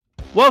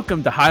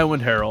Welcome to Highwind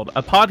Herald,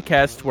 a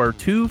podcast where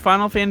two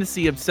Final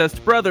Fantasy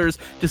obsessed brothers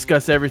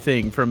discuss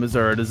everything from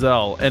Azura to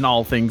Zell and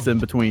all things in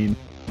between.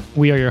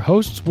 We are your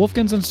hosts,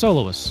 Wolfkins and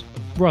Soloists,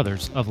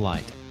 Brothers of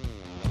Light.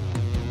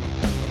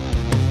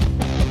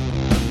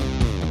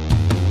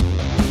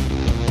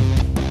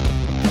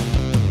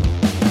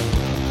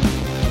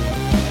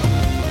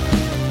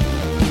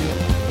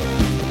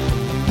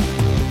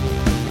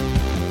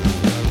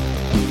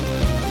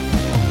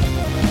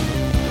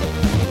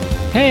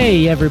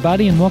 Hey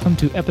everybody, and welcome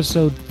to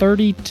episode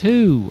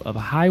 32 of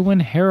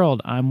Highwind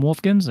Herald. I'm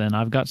Wolfkins, and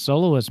I've got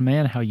Soloist.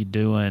 Man, how you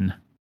doing?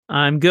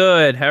 I'm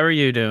good. How are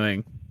you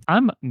doing?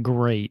 I'm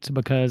great,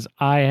 because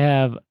I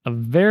have a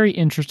very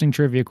interesting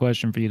trivia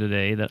question for you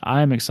today that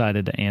I'm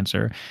excited to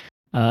answer.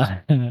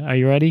 Are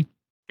you ready?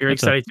 You're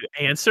excited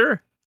to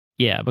answer?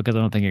 Yeah, because I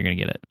don't think you're going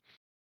to get it.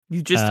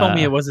 You just told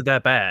me it wasn't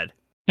that bad.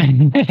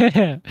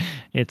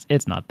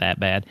 It's not that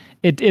bad.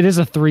 It is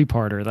a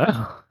three-parter,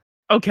 though.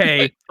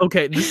 Okay.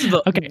 This is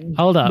the Okay,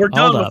 hold up. We're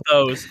done with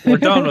those. We're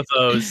done with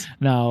those.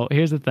 No,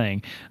 here's the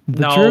thing.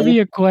 The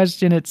trivia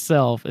question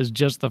itself is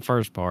just the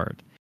first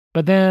part.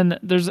 But then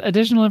there's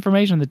additional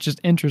information that's just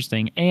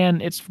interesting,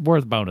 and it's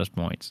worth bonus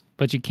points.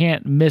 But you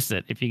can't miss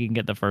it if you can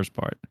get the first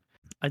part.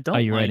 I don't Are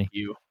you like ready?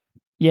 you.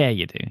 Yeah,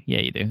 you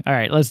do. All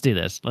right, let's do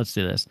this.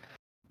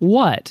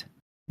 What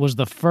was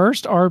the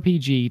first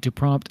RPG to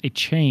prompt a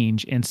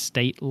change in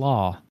state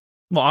law?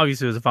 Well,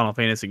 obviously it was a Final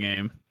Fantasy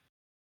game.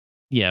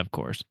 Yeah, of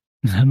course.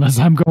 Unless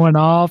I'm going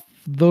off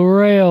the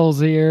rails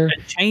here.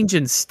 A change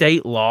in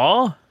state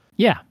law?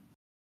 Yeah.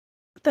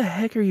 What the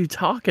heck are you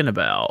talking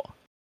about?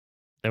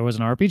 There was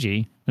an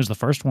RPG. There's the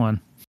first one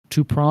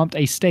to prompt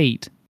a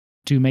state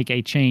to make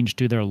a change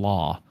to their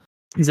law.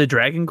 Is it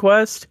Dragon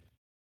Quest?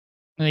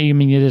 I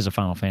mean, it is a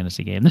Final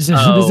Fantasy game. This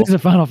is a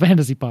Final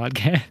Fantasy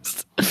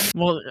podcast.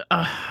 Well,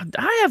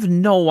 I have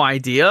no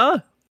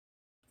idea.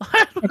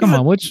 Come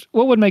on, what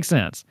would make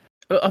sense?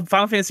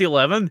 Final Fantasy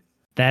 11?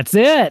 That's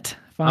it.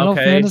 Final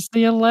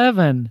Fantasy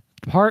 11,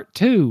 Part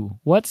 2.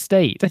 What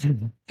state? I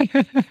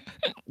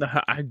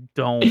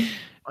don't.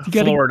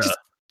 Florida.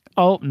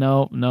 Oh,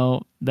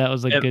 no. That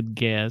was a good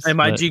guess.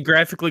 Am I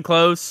geographically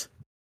close?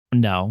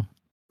 No.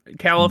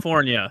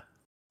 California?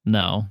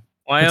 No.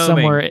 Wyoming? It's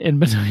somewhere in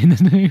between the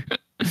two.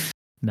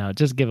 No,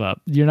 just give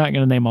up. You're not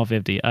going to name all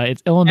 50.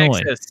 It's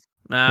Illinois. Texas.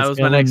 Nah, it was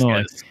my next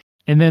guess.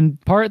 And then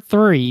Part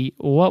 3,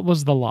 what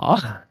was the law?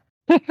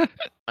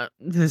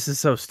 This is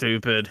so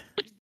stupid.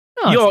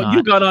 No,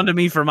 you got onto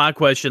me for my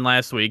question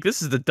last week.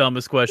 This is the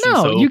dumbest question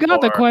so far. No, you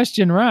got the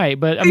question right,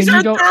 but These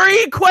are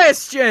three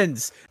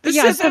questions. This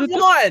isn't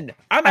one.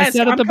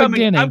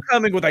 I'm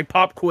coming with a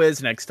pop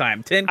quiz next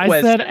time. 10 questions.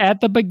 I said at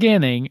the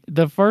beginning,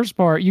 the first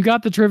part, you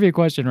got the trivia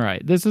question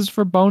right. This is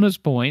for bonus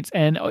points,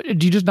 and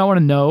do you just not want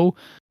to know?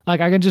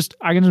 Like I can just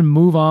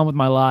move on with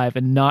my life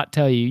and not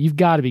tell you. You've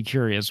got to be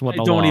curious what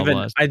the law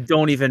was. I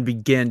don't even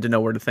begin to know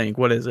where to think.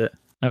 What is it?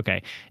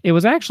 Okay. It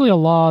was actually a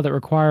law that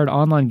required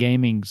online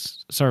gaming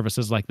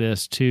services like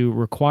this to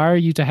require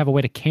you to have a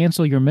way to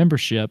cancel your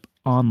membership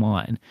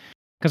online.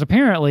 Because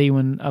apparently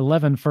when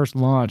 11 first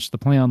launched, the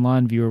Play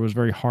Online viewer was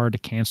very hard to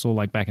cancel,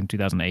 like back in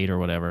 2008 or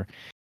whatever.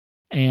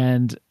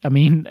 And I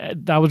mean,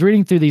 I was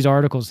reading through these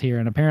articles here,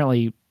 and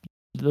apparently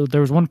there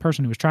was one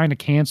person who was trying to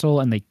cancel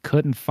and they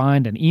couldn't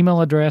find an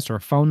email address or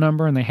a phone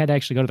number, and they had to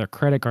actually go to their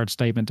credit card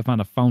statement to find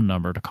a phone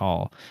number to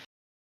call.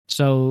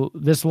 So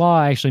this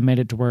law actually made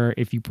it to where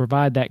if you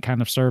provide that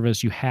kind of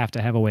service, you have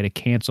to have a way to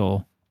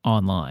cancel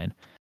online.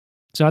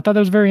 So I thought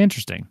that was very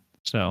interesting.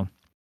 So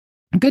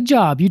good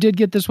job. You did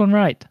get this one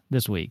right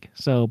this week.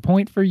 So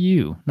point for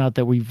you. Not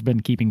that we've been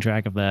keeping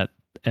track of that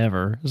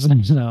ever.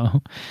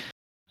 So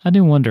I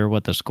do wonder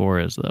what the score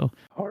is, though.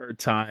 Hard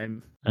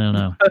time. I don't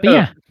know. But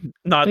yeah.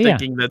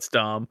 Thinking that's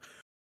dumb.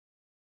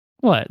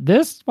 What?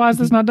 This? Why is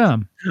this not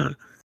dumb?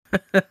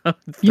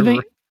 You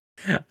think...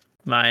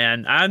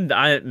 Man,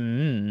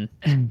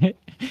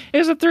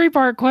 It's a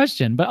three-part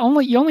question, but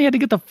you only had to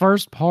get the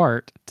first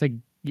part to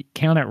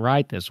count it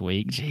right this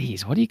week.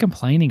 Jeez, what are you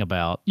complaining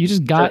about? You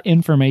just got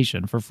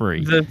information for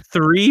free. The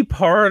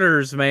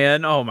three-parters,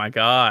 man. Oh my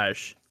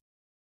gosh,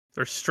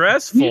 they're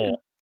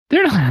stressful.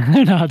 They're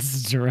not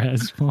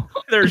stressful.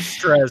 They're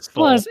stressful.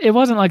 Plus, it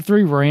wasn't like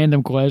three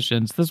random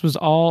questions. This was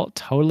all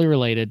totally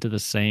related to the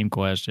same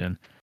question.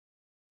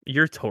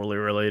 You're totally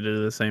related to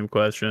the same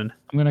question.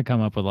 I'm going to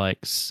come up with like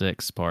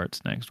 6 parts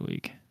next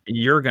week.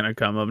 You're going to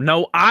come up.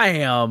 No, I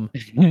am.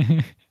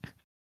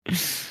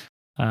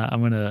 I'm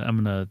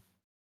going to,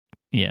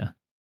 yeah.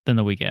 Then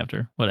the week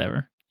after,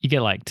 whatever. You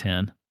get like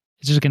 10.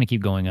 It's just going to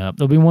keep going up.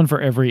 There'll be one for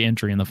every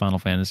entry in the Final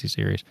Fantasy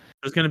series.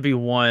 There's going to be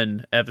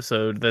one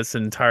episode that's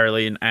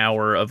entirely an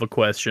hour of a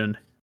question.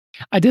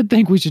 I did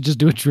think we should just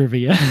do a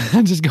trivia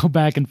and just go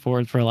back and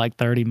forth for like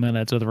 30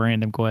 minutes with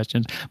random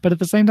questions. But at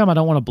the same time, I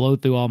don't want to blow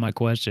through all my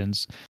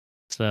questions.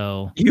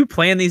 So you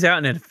plan these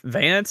out in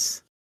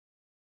advance?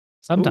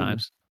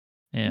 Sometimes.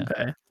 Ooh. Yeah.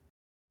 Okay.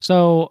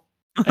 So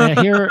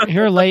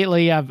here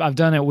lately, I've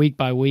done it week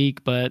by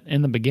week, but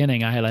in the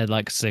beginning, I had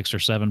like 6 or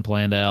 7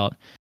 planned out.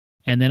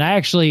 And then I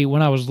actually,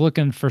 when I was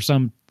looking for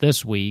some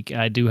this week,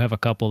 I do have a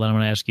couple that I'm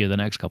going to ask you the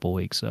next couple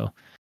weeks. So,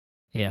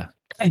 yeah,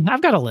 and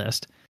I've got a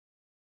list.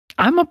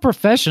 I'm a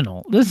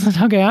professional. This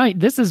is okay.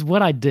 This is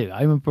what I do.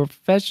 I'm a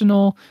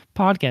professional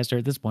podcaster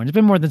at this point. It's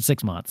been more than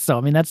 6 months, so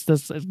I mean that's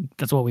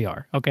what we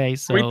are. Okay,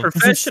 so Are we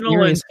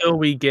professional until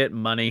we get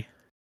money?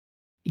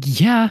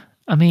 Yeah,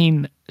 I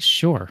mean,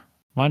 sure.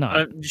 Why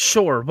not?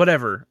 Sure,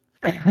 whatever.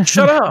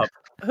 Shut up.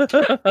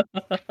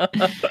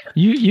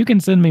 You can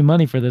send me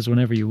money for this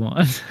whenever you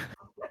want.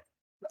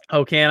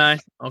 Oh, can I?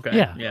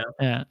 Okay.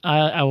 Yeah.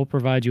 I will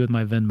provide you with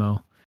my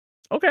Venmo.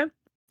 Okay.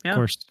 Yeah. Of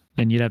course.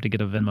 Then you'd have to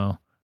get a Venmo.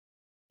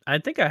 I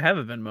think I have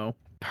a Venmo.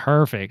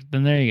 Perfect.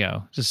 Then there you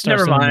go. Just start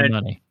sending me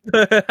money.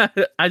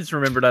 I just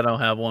remembered I don't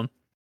have one.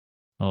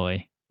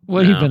 Boy,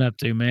 what have you been up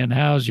to, man?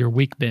 How's your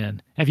week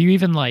been? Have you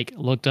even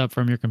looked up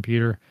from your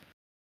computer?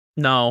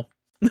 No.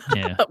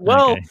 Yeah.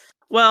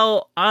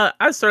 Well,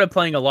 I started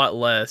playing a lot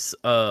less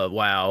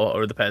WoW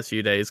over the past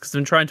few days because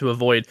I'm trying to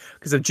avoid,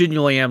 because I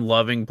genuinely am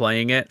loving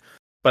playing it,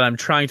 but I'm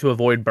trying to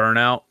avoid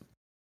burnout.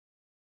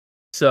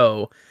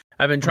 So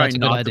I've been trying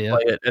not to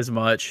play it as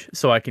much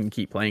so I can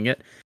keep playing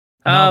it.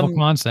 Novel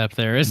concept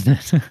there,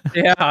 isn't it?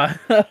 Yeah.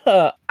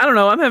 I don't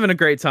know. I'm having a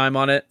great time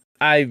on it.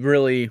 I'm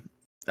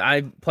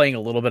playing a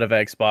little bit of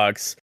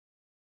Xbox.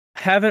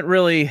 Haven't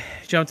really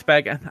jumped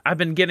back. I've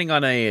been getting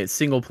on a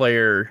single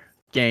player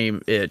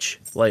game itch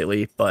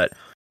lately, but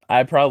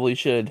I probably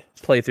should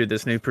play through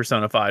this new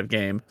Persona 5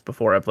 game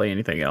before I play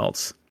anything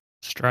else.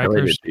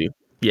 Strikers?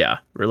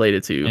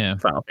 Related to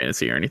Final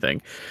Fantasy or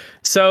anything.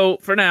 So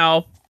for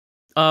now,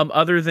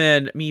 other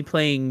than me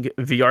playing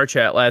VR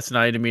chat last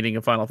night and meeting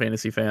a Final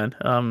Fantasy fan,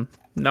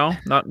 no,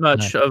 not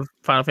much of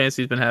Final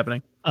Fantasy has been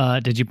happening.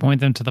 Did you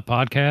point them to the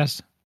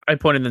podcast? I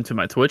pointed them to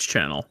my Twitch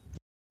channel.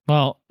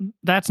 Well,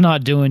 that's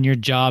not doing your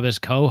job as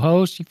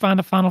co-host. You find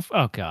a final.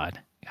 Oh God,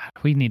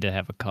 we need to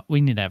have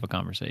a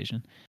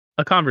conversation.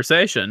 A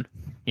conversation.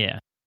 Yeah,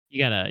 you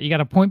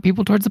gotta point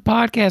people towards the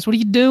podcast. What are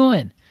you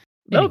doing?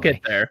 They'll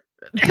get there.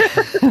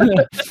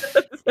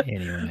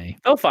 Anyway,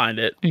 they'll find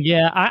it.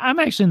 Yeah, I'm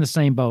actually in the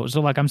same boat.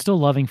 So I'm still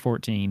loving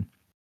 14,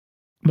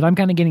 but I'm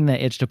kind of getting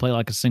that itch to play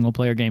a single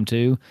player game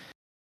too.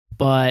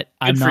 But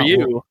I'm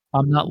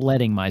not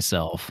letting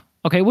myself.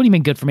 Okay, what do you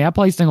mean good for me? I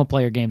play single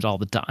player games all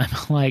the time.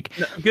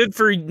 Good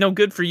for you.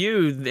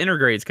 The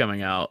Intergrade's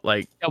coming out.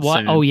 What?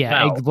 Soon. Oh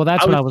yeah. Well,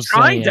 that's what I was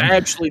trying to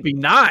actually be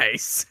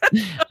nice.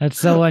 That's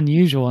so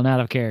unusual and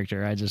out of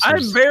character.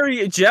 I'm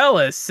very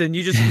jealous, and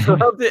you just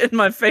rubbed it in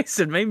my face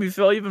and made me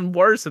feel even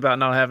worse about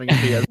not having a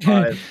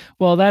PS5.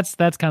 Well, that's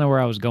kind of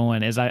where I was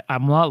going. Is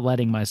I'm not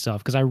letting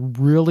myself, because I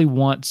really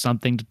want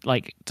something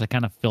to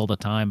kind of fill the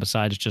time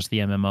besides just the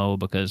MMO.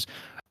 Because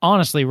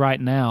honestly,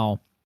 right now,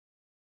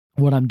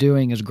 what I'm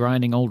doing is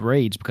grinding old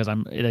raids because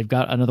they've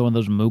got another one of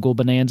those Moogle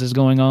bonanzas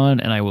going on,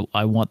 and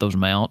I want those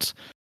mounts.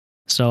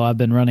 So I've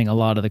been running a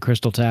lot of the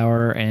Crystal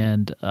Tower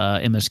and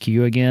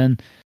MSQ again.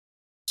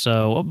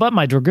 So, but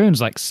my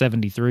Dragoon's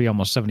 73,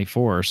 almost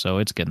 74, so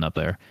it's getting up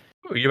there.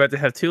 Ooh, you're about to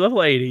have 2 level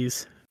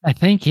 80s. I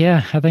think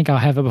I'll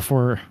have it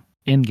before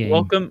endgame.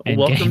 Welcome to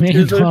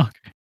the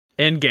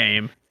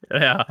endgame.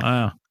 Yeah.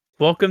 Wow.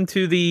 Welcome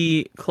to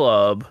the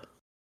club.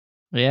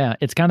 Yeah,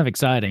 it's kind of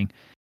exciting.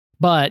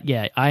 But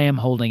yeah, I am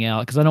holding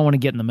out because I don't want to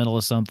get in the middle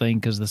of something,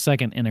 because the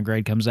second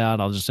Intergrade comes out,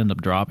 I'll just end up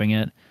dropping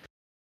it.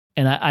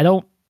 And I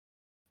don't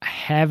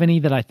have any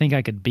that I think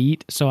I could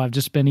beat, so I've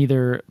just been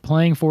either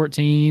playing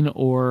 14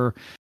 or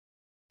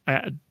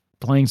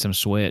playing some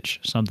Switch,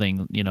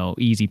 something,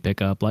 easy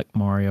pickup like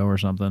Mario or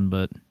something.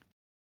 But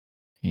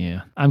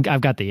yeah,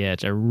 I've got the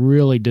itch. I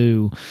really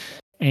do.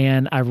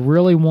 And I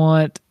really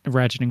want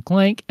Ratchet and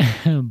Clank,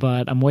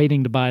 but I'm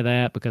waiting to buy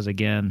that because,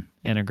 again,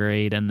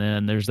 Intergrade, and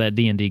then there's that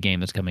D&D game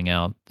that's coming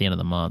out at the end of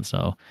the month,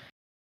 so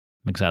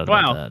I'm excited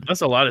about that. Wow,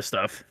 that's a lot of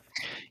stuff.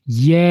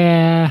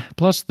 Yeah,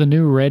 plus the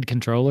new red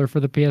controller for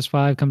the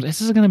PS5 comes.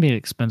 This is going to be an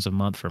expensive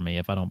month for me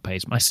if I don't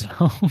pace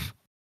myself.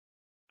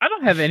 I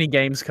don't have any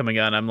games coming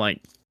out I'm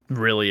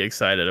really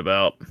excited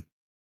about.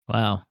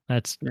 Wow,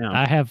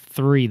 I have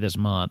 3 this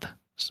month.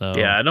 So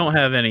yeah, I don't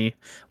have any.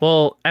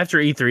 Well, after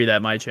E3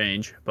 that might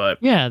change, but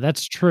yeah,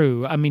 that's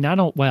true. I mean, I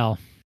don't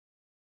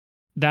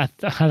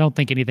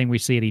think anything we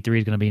see at E3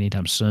 is going to be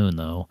anytime soon,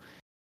 though.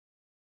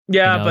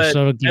 Yeah, but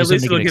at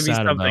least it'll give me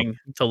something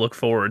to look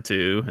forward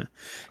to,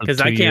 because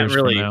I can't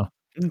really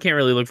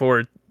look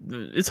forward.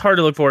 It's hard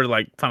to look forward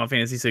to Final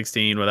Fantasy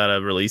 16 without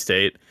a release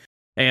date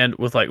and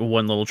with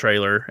one little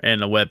trailer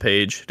and a web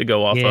page to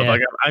go off of.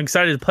 I'm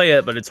excited to play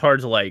it, but it's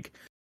hard to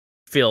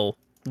feel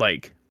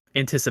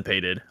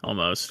anticipated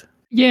almost.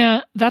 Yeah,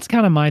 that's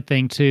kind of my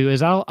thing too,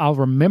 is I'll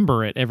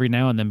remember it every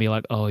now and then, be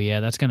like, oh yeah,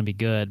 that's going to be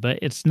good, but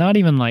it's not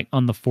even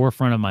on the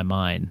forefront of my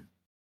mind.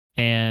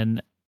 And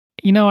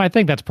I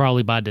think that's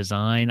probably by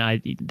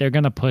design. They're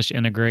going to push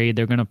Intergrade,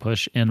 they're going to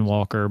push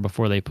Endwalker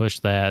before they push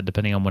that,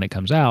 depending on when it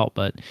comes out.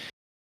 But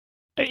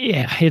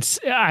yeah,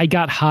 I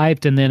got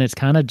hyped, and then it's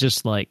kind of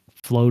just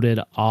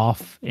floated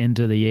off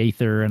into the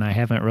aether, and I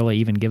haven't really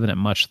even given it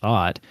much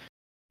thought.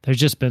 There's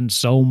just been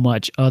so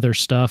much other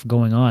stuff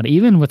going on,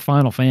 even with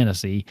Final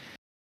Fantasy.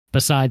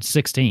 besides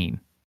 16.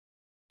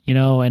 You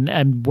know,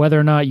 and whether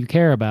or not you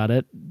care about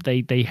it,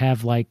 they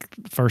have like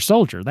First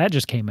Soldier that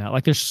just came out.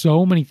 Like, there's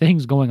so many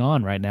things going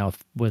on right now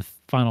with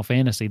Final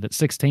Fantasy that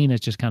 16 is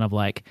just kind of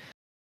like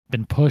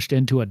been pushed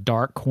into a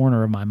dark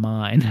corner of my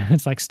mind.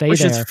 It's like, stay Which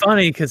there. Which is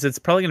funny because it's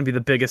probably going to be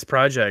the biggest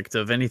project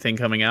of anything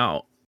coming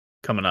up.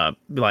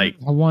 Like,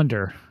 I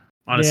wonder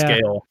on a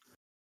scale.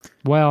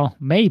 Well,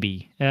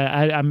 maybe.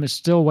 I'm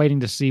still waiting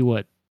to see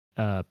what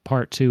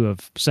part 2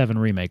 of 7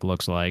 Remake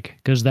looks like,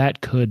 because that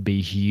could be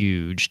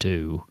huge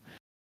too.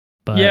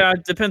 But, yeah,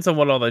 it depends on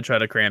what all they try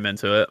to cram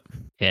into it.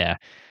 Yeah.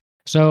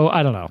 So,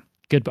 I don't know.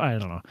 I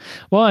don't know.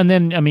 Well, and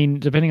then, I mean,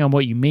 depending on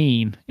what you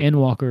mean,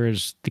 Endwalker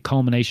is the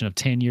culmination of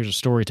 10 years of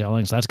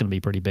storytelling, so that's going to be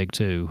pretty big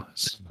too.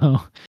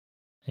 So,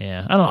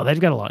 yeah. I don't know. They've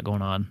got a lot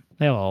going on.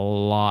 They have a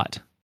lot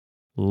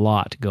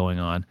going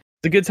on.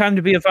 It's a good time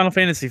to be a Final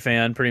Fantasy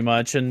fan, pretty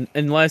much, and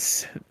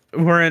unless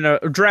we're in a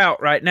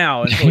drought right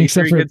now until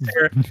Except for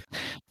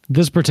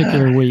this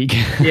particular week.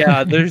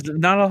 Yeah, there's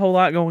not a whole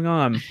lot going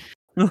on.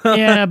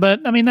 Yeah, but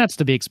I mean, that's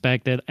to be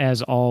expected,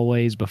 as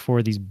always,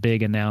 before these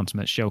big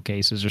announcement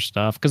showcases or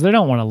stuff, because they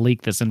don't want to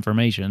leak this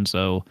information,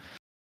 so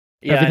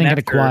everything kind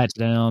of quiets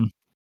down.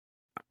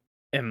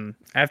 And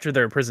after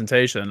their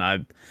presentation,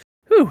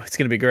 it's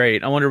going to be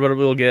great. I wonder what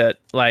we'll get.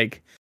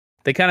 Like,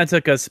 they kind of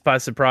took us by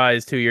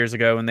surprise 2 years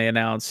ago when they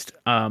announced.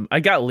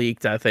 I got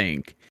leaked, I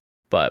think,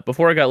 but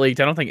before it got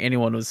leaked, I don't think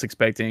anyone was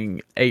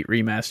expecting 8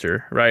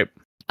 remaster, right?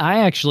 I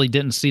actually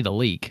didn't see the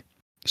leak.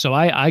 So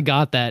I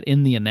got that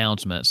in the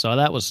announcement. So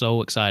that was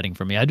so exciting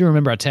for me. I do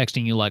remember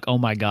texting you like, oh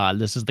my God,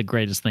 this is the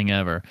greatest thing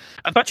ever.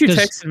 I thought you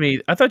texted me.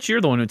 I thought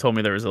you're the one who told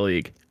me there was a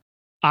leak.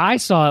 I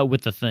saw it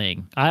with the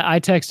thing. I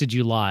texted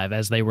you live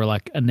as they were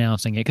like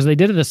announcing it, because they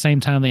did it at the same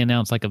time they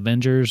announced like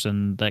Avengers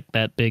and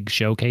that big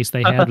showcase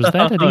they had. Was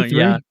that at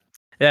E3?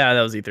 Yeah,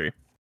 that was E3.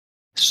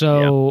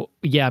 So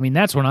yeah, I mean,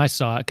 that's when I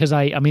saw it, because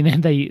I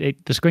mean the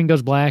screen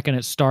goes black and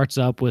it starts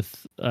up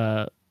with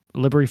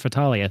Liberi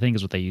Fatale, I think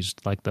is what they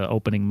used, like the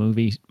opening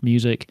movie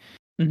music.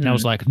 Mm-hmm. And I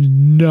was like,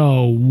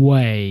 no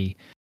way.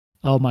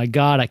 Oh my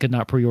God, I could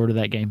not pre-order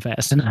that game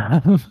fast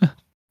enough.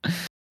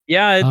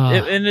 Yeah,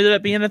 it ended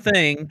up being a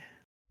thing.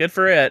 Good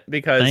for it,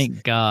 because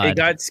thank God it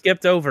got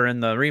skipped over in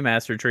the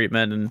remaster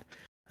treatment. And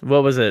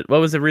what was it? What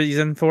was the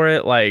reason for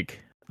it?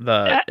 Like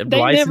the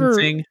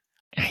licensing?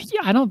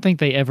 Yeah, I don't think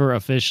they ever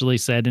officially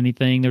said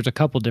anything. There's a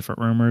couple different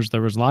rumors.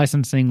 There was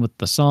licensing with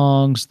the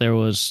songs. There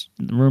was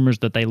rumors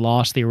that they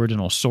lost the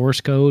original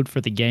source code for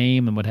the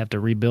game and would have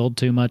to rebuild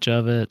too much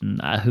of it. And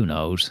who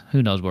knows?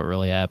 Who knows what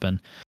really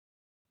happened?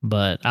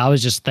 But I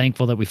was just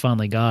thankful that we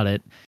finally got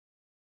it,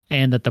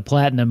 and that the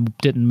platinum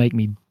didn't make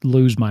me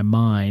lose my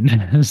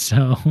mind.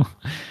 So,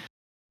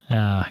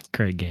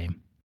 great game.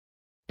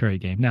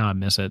 Great game. Now I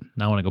miss it.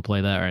 Now I want to go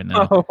play that right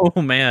now.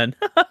 Oh, man.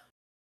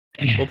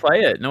 We'll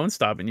play it. No one's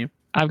stopping you.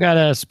 I've got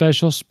a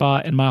special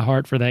spot in my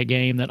heart for that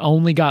game that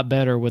only got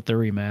better with the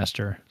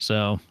remaster.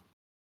 So,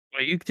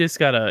 well, you just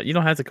gotta. You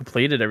don't have to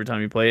complete it every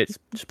time you play it.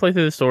 Just play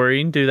through the story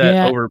and do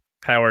that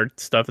overpowered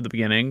stuff at the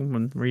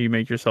beginning where you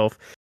make yourself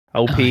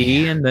OP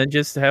and then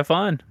just have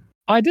fun.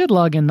 I did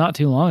log in not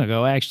too long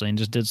ago actually, and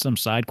just did some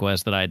side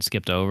quest that I had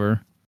skipped over.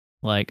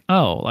 Like,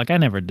 I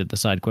never did the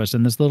side quest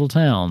in this little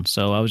town,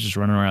 so I was just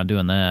running around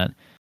doing that.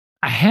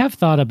 I have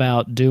thought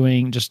about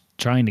just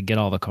trying to get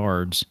all the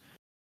cards.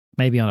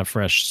 Maybe on a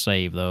fresh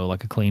save, though,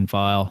 like a clean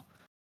file.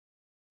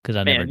 Because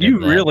I never did you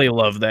that. Really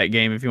love that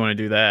game if you want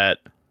to do that.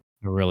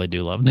 I really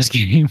do love this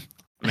game.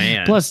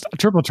 Man. Plus,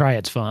 Triple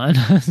Triad's fun.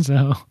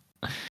 So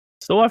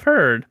I've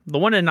heard. The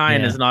 1 in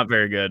 9 is not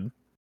very good.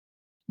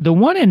 The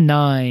 1 in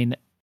 9,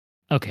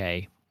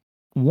 okay.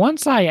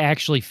 Once I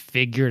actually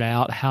figured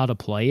out how to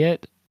play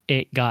it,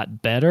 it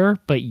got better.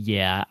 But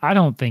yeah, I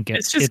don't think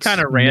it's just kind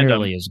of random.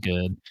 Nearly as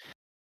good.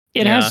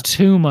 It has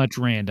too much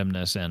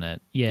randomness in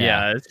it.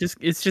 Yeah,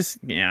 it's just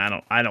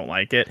I don't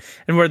like it.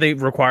 And where they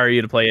require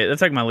you to play it, that's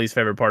like my least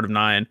favorite part of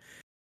 9.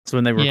 So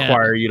when they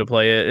require you to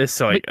play it, it's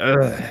like,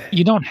 ugh.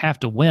 You don't have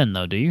to win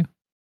though, do you?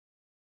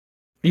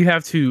 You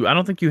have to. I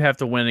don't think you have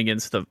to win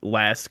against the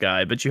last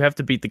guy, but you have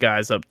to beat the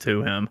guys up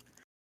to him.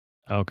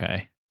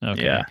 Okay.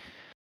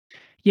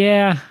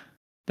 Yeah.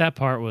 That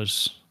part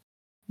was.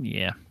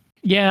 Yeah.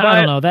 But, I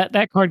don't know.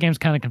 That card game's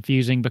kind of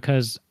confusing,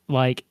 because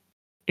like.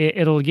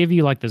 It'll give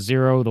you like the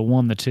 0, the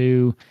 1, the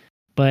 2,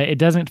 but it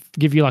doesn't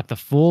give you like the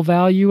full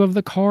value of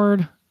the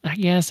card. I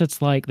guess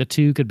it's like the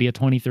 2 could be a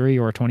 23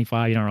 or a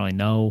 25. You don't really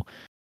know.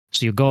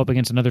 So you go up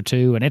against another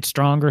 2 and it's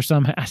stronger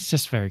somehow. It's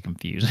just very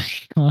confusing.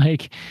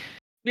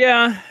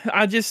 Yeah,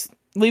 I just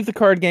leave the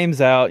card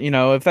games out. You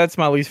know, if that's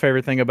my least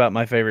favorite thing about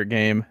my favorite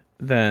game,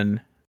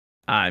 then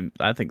I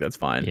think that's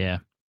fine. Yeah.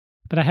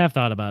 But I have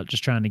thought about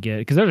just trying to get,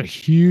 because there's a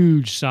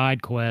huge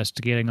side quest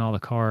to getting all the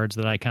cards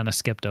that I kind of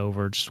skipped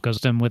over, just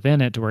because I'm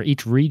within it, to where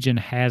each region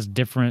has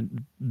different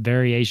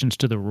variations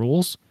to the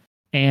rules.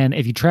 And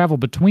if you travel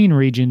between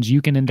regions,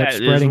 you can end up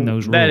spreading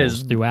those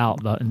rules throughout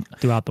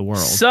the world.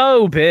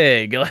 So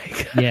big,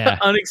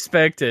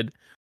 unexpected.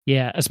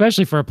 Yeah,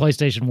 especially for a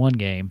PlayStation 1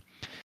 game.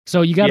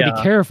 So you got to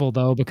be careful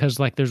though, because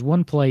like there's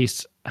one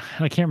place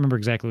I can't remember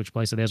exactly which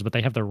place it is, but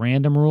they have the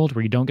random rules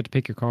where you don't get to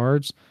pick your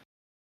cards.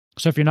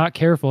 So if you're not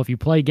careful, if you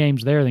play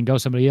games there, then go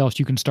somebody else,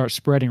 you can start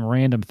spreading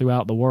random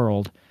throughout the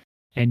world.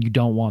 And you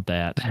don't want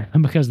that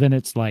because then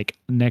it's like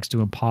next to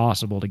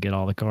impossible to get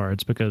all the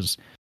cards because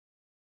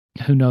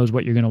who knows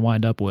what you're going to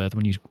wind up with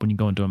when you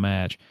go into a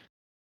match.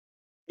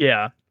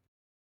 Yeah.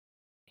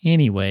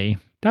 Anyway,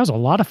 that was a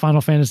lot of Final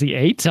Fantasy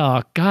VIII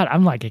talk. God,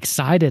 I'm like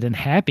excited and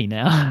happy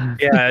now.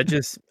 Yeah, I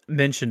just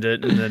mentioned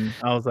it and then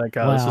I was like,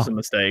 oh, wow. This was a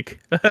mistake.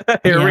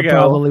 Here we go. It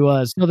probably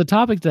was. So the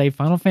topic today,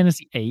 Final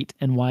Fantasy VIII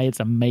and why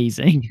it's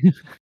amazing.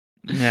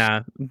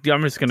 Yeah,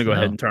 I'm just going to go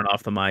ahead and turn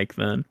off the mic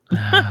then.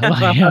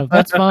 Yeah,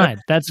 that's fine.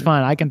 That's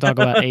fine. I can talk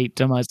about VIII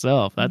to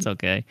myself. That's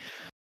okay.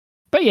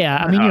 But yeah,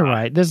 I mean, you're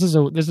right. This is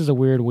a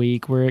weird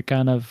week where it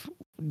kind of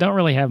don't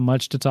really have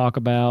much to talk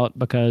about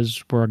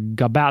because we're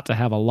about to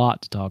have a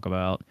lot to talk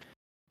about.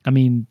 I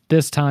mean,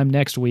 this time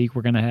next week,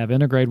 we're going to have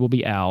Intergrade will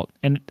be out.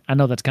 And I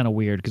know that's kind of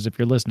weird because if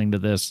you're listening to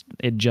this,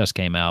 it just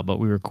came out, but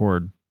we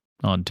record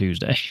on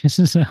Tuesday.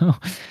 So,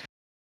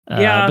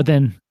 yeah. But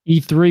then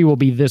E3 will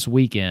be this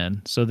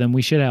weekend. So then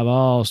we should have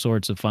all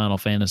sorts of Final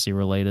Fantasy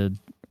related,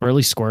 or at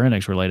least Square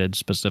Enix related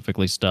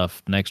specifically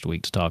stuff next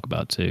week to talk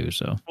about too.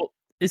 So well,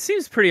 it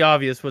seems pretty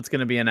obvious what's going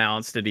to be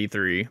announced at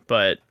E3,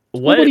 but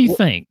what do you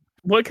think?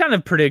 What kind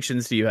of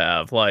predictions do you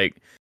have?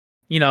 Like,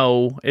 you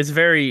know, it's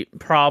very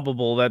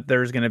probable that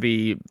there's going to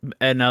be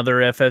another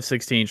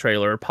FF16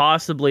 trailer,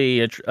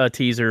 possibly a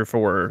teaser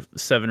for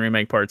 7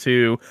 Remake Part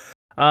 2.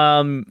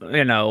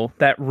 You know,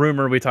 that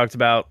rumor we talked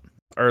about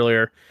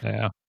earlier.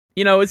 Yeah.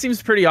 You know, it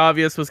seems pretty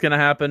obvious what's going to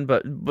happen,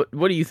 but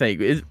what do you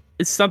think?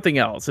 It's something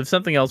else. If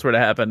something else were to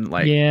happen,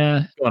 like,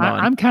 yeah,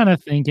 I'm kind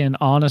of thinking,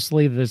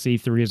 honestly, this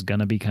E3 is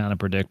going to be kind of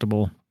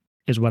predictable,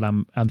 is what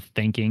I'm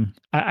thinking.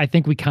 I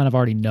think we kind of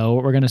already know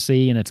what we're going to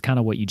see, and it's kind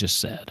of what you just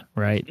said,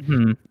 right?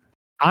 Mm-hmm.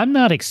 I'm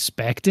not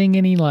expecting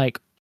any like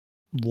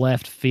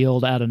left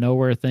field out of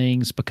nowhere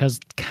things because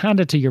kind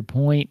of to your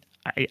point,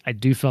 I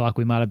do feel like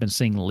we might have been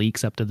seeing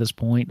leaks up to this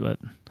point, but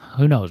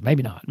who knows?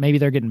 Maybe not. Maybe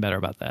they're getting better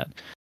about that.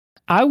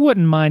 I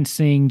wouldn't mind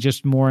seeing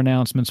just more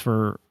announcements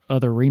for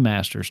other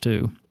remasters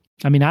too.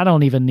 I mean, I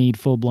don't even need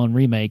full-blown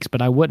remakes,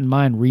 but I wouldn't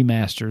mind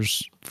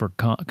remasters for...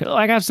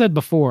 like I've said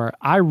before,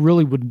 I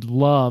really would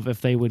love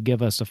if they would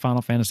give us a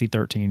Final Fantasy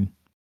 13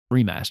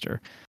 remaster.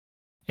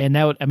 And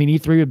that would, I mean,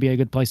 E3 would be a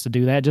good place to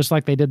do that, just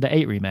like they did the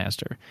 8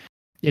 remaster.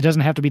 It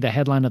doesn't have to be the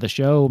headline of the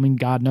show. I mean,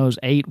 God knows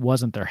 8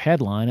 wasn't their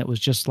headline. It was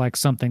just like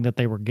something that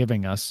they were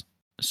giving us.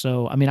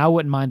 So, I mean, I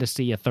wouldn't mind to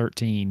see a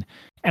 13.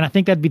 And I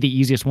think that'd be the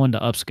easiest one to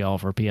upscale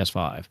for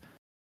PS5.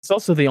 It's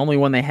also the only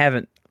one they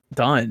haven't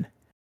done.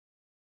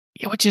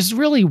 Yeah, which is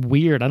really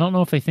weird. I don't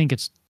know if they think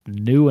it's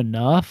new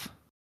enough.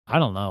 I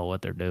don't know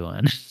what they're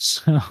doing.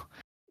 So,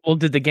 well,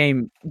 did the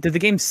game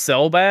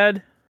sell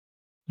bad?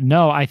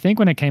 No, I think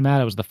when it came out,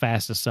 it was the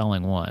fastest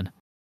selling one.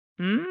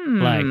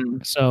 Like,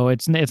 so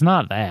it's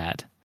not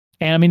that.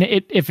 And I mean,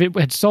 if it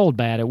had sold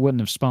bad, it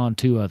wouldn't have spawned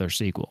 2 other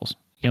sequels.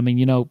 I mean,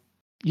 you know,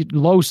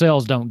 low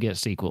sales don't get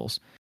sequels.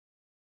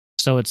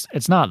 So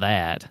it's not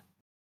that.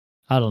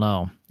 I don't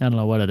know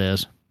what it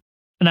is.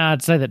 And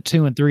I'd say that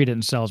 2 and 3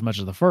 didn't sell as much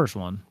as the first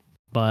one,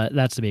 but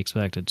that's to be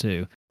expected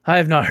too. I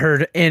have not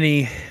heard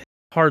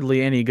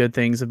hardly any good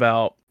things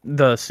about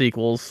the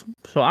sequels.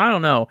 So I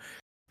don't know.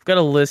 I've got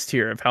a list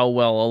here of how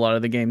well a lot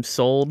of the games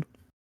sold.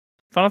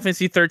 Final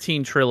Fantasy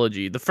 13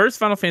 Trilogy. The first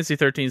Final Fantasy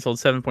 13 sold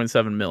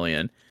 7.7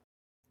 million.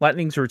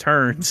 Lightning's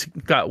Returns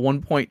got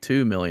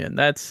 1.2 million.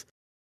 That's...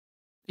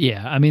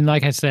 Yeah, I mean,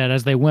 like I said,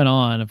 as they went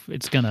on,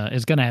 it's gonna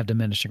have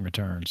diminishing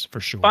returns for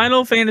sure.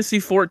 Final Fantasy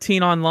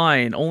 14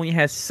 Online only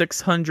has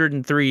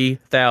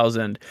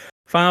 603,000.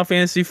 Final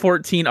Fantasy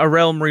 14 A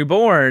Realm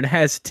Reborn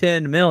has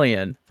 10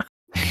 million.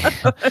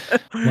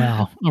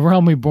 Wow, A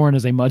Realm Reborn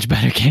is a much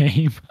better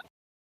game.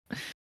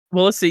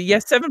 Well, let's see. Yeah,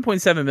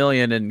 7.7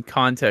 million in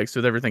context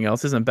with everything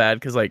else isn't bad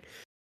because like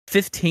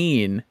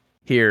 15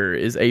 here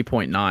is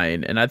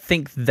 8.9, and I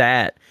think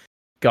that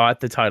got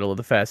the title of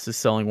the fastest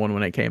selling one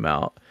when it came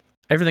out.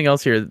 Everything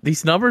else here,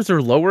 these numbers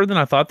are lower than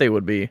I thought they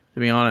would be, to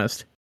be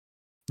honest.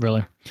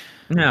 Really?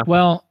 Yeah.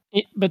 Well,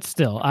 but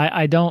still,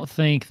 I don't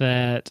think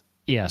that...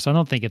 Yes, I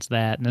don't think it's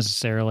that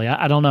necessarily.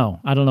 I don't know.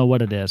 I don't know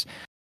what it is.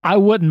 I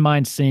wouldn't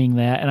mind seeing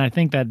that, and I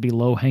think that'd be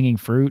low-hanging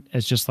fruit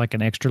as just like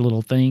an extra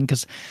little thing,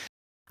 because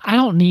I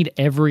don't need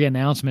every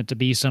announcement to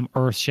be some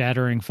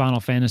earth-shattering Final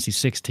Fantasy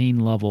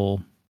 16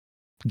 level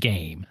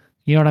game.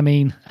 You know what I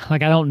mean?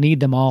 Like, I don't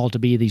need them all to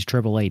be these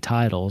AAA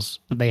titles.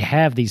 They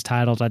have these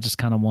titles. I just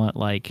kind of want,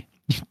 like...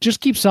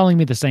 Just keep selling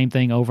me the same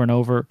thing over and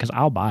over because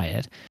I'll buy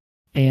it.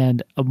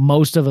 And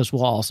most of us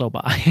will also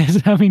buy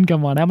it. I mean,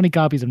 come on. How many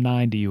copies of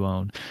 9 do you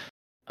own?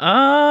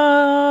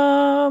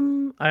 I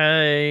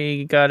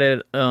got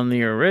it on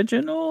the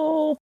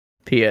original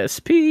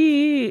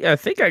PSP. I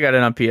think I got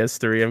it on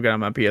PS3. I've got it on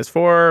my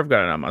PS4. I've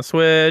got it on my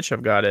Switch.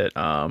 I've got it.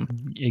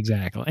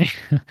 Exactly.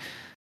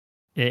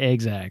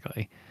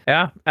 Exactly.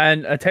 Yeah.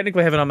 And I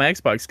technically have it on my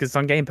Xbox because it's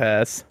on Game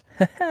Pass.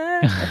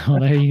 Well,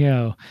 there you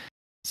go.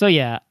 So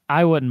yeah,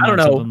 I wouldn't. I don't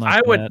know.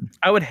 Like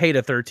I would hate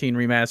a 13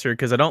 remaster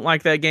because I don't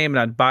like that game, and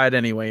I'd buy it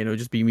anyway, and it would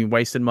just be me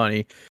wasting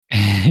money.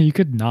 You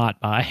could not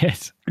buy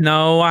it.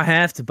 No, I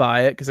have to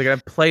buy it because I got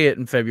to play it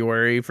in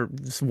February for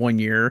just 1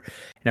 year,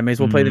 and I may as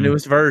well play the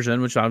newest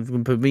version, which I'm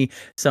going to put me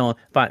selling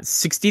about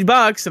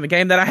 $60 in a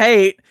game that I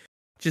hate.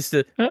 Just to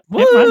it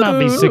might not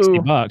be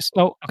 $60.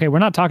 Oh, okay. We're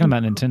not talking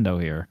about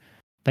Nintendo here.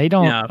 They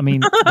don't. Yeah. I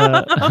mean,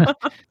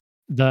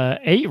 the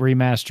 8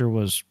 remaster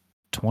was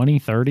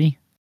 $20, $30.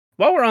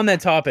 While we're on that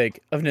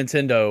topic of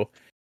Nintendo,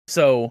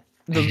 so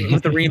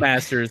with the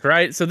remasters,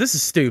 right? So this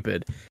is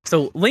stupid.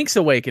 So Link's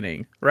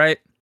Awakening, right?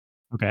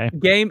 Okay.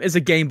 Game is a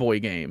Game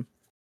Boy game.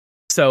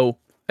 So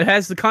it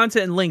has the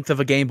content and length of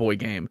a Game Boy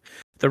game.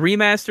 The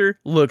remaster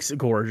looks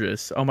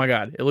gorgeous. Oh my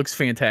god, it looks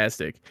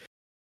fantastic.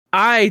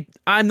 I'm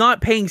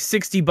not paying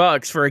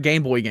 $60 for a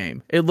Game Boy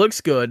game. It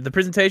looks good, the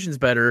presentation's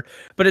better,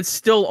 but it's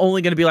still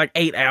only going to be like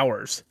 8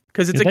 hours.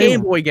 Because it's a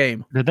Game Boy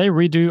game. Did they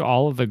redo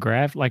all of the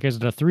graph? Like, is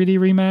it a 3D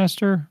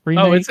remaster?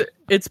 Remake? Oh,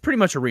 it's pretty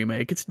much a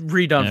remake. It's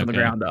redone from the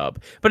ground up.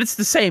 But it's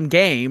the same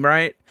game,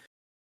 right?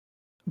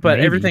 But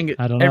Maybe. everything.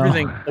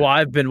 Well,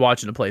 I've been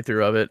watching a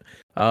playthrough of it.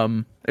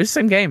 It's the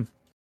same game.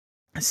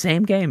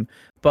 Same game.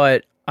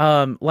 But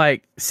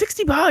like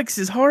 $60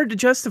 is hard to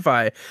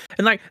justify.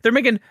 And like they're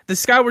making the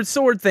Skyward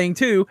Sword thing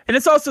too, and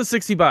it's also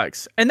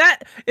 $60. And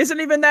that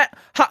isn't even that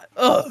hot.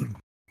 Ugh.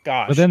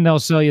 Gosh. But then they'll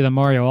sell you the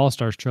Mario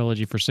All-Stars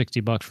trilogy for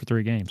 $60 for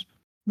 3 games.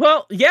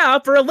 Well, yeah,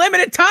 for a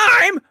limited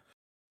time.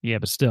 Yeah,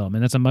 but still, I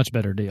mean, that's a much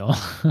better deal.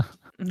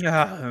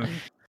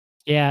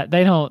 Yeah,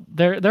 they don't.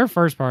 Their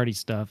first party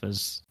stuff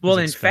is well.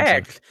 In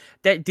expensive. fact,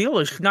 that deal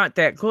is not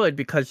that good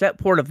because that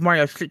port of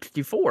Mario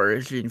 64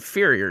 is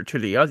inferior to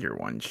the other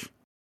ones.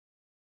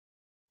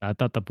 I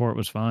thought the port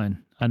was fine.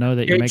 I know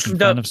that you're making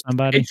fun of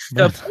somebody. It's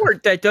the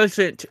port that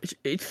doesn't.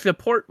 It's the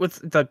port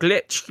with the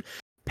glitch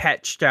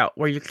patched out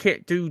where you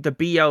can't do the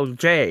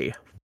BLJ.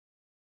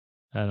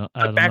 I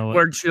don't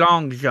backwards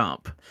long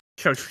jump.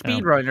 So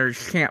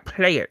speedrunners can't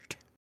play it.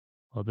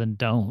 Well, then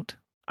don't.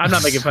 I'm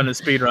not making fun of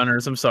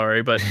speedrunners. I'm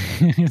sorry, but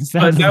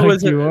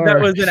that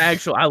was an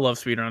actual. I love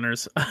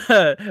speedrunners,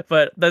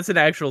 but that's an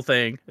actual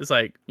thing. It's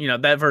like, you know,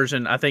 that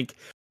version I think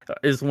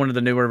is one of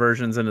the newer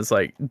versions, and it's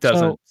like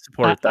doesn't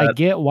support that. I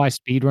get why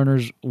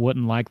speedrunners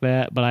wouldn't like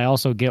that, but I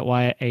also get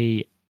why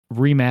a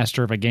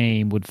remaster of a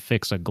game would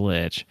fix a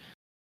glitch.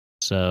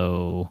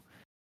 So,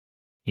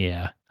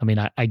 yeah, I mean,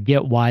 I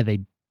get why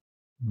they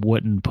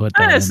wouldn't put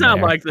that. It's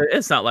not like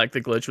the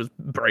glitch was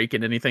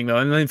breaking anything though,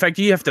 and in fact,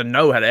 you have to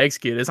know how to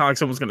execute it. It's not like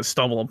someone's going to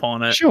stumble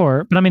upon it.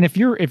 Sure, but I mean, if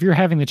you're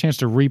having the chance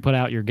to re-put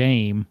out your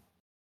game,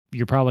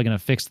 you're probably going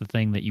to fix the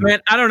thing that you. Man,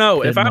 I don't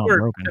know if I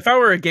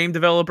were a game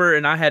developer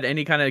and I had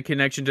any kind of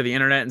connection to the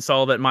internet and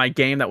saw that my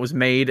game that was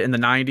made in the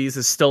 90s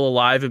is still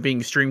alive and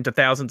being streamed to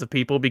thousands of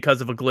people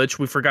because of a glitch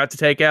we forgot to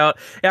take out.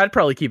 Yeah, I'd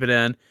probably keep it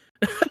in.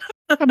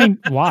 I mean,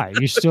 why?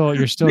 You're still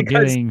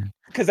getting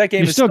because that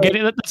game is still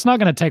getting. That's not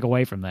going to take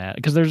away from that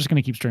because they're just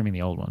going to keep streaming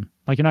the old one.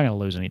 Like you're not going to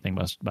lose anything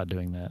by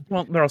doing that.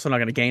 Well, they're also not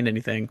going to gain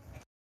anything.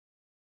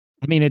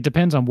 I mean, it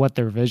depends on what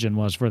their vision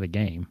was for the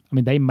game. I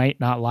mean, they might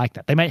not like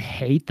that. They might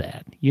hate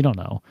that. You don't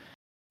know.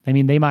 I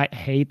mean, they might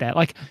hate that.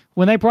 Like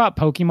when they brought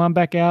Pokemon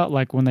back out,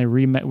 like when they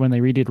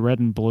redid Red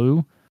and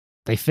Blue,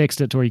 they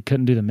fixed it to where you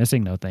couldn't do the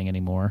missing no thing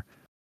anymore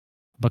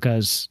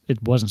because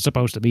it wasn't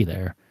supposed to be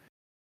there.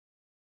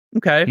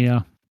 Okay. You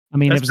know, I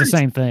mean, it was the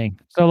same thing.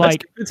 So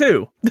like,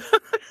 too.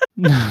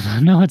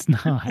 No, it's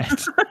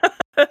not.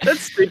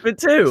 That's stupid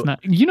too.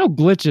 You know,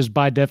 glitches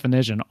by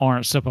definition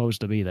aren't supposed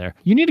to be there.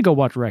 You need to go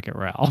watch Wreck-It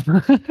Ralph.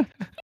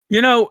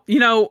 you know,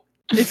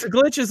 if the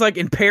glitch is like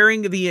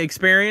impairing the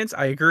experience,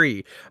 I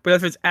agree. But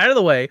if it's out of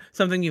the way,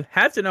 something you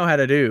have to know how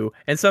to do,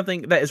 and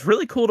something that is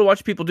really cool to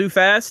watch people do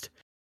fast,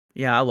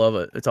 yeah, I love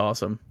it. It's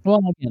awesome. Well,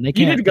 again, they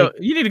can't.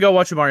 You need to go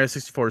watch a Mario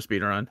 64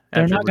 speedrun.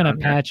 They're not going to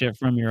patch it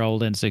from your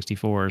old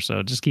N64,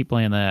 so just keep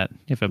playing that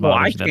if it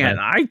bothers you.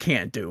 I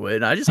can't do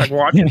it. I just like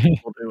watching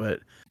people do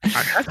it.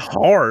 That's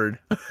hard.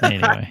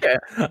 Anyway,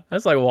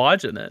 that's like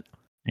watching it.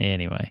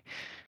 Anyway,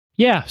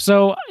 yeah.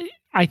 So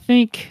I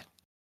think.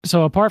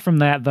 So apart from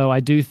that, though,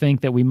 I do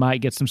think that we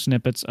might get some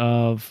snippets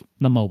of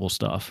the mobile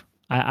stuff.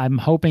 I'm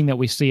hoping that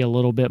we see a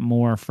little bit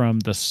more from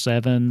the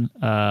 7.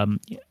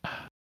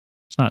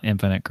 It's not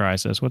Infinite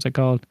Crisis. What's it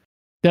called?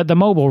 The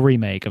mobile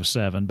remake of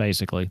 7,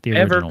 basically. The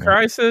original Ever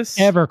Crisis?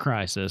 Ever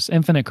Crisis.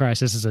 Infinite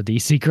Crisis is a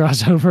DC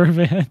crossover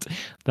event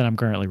that I'm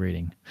currently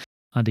reading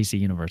on DC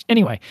Universe.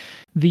 Anyway,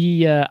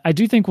 I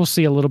do think we'll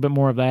see a little bit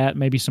more of that,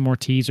 maybe some more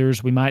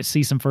teasers. We might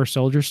see some First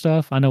Soldier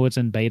stuff. I know it's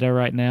in beta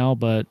right now,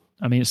 but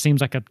I mean, it seems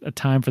like a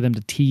time for them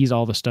to tease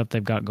all the stuff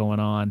they've got going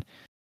on.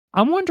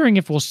 I'm wondering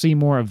if we'll see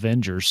more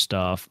Avengers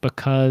stuff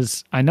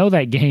because I know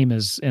that game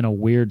is in a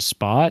weird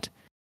spot,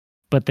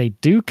 but they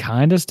do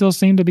kind of still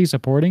seem to be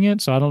supporting it.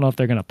 So I don't know if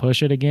they're going to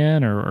push it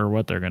again or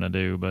what they're going to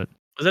do. But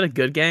was it a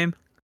good game?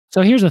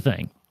 So here's the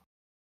thing.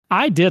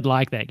 I did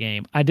like that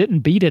game. I didn't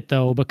beat it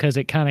though, because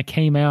it kind of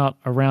came out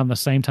around the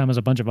same time as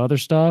a bunch of other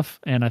stuff.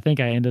 And I think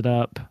I ended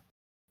up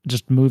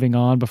just moving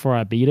on before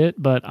I beat it.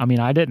 But I mean,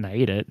 I didn't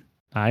hate it.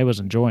 I was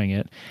enjoying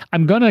it.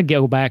 I'm gonna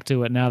go back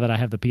to it now that I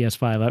have the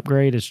PS5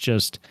 upgrade. It's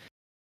just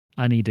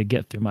I need to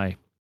get through my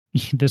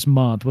this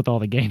month with all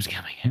the games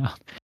coming out.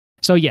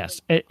 So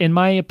yes, in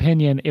my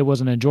opinion, it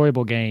was an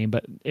enjoyable game,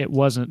 but it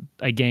wasn't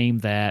a game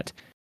that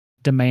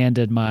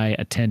demanded my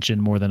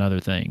attention more than other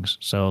things.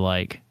 So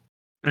like,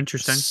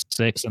 interesting,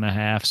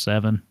 6.5,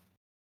 7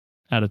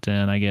 out of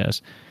 10, I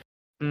guess.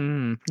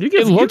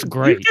 It looked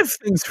great. You give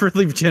things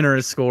really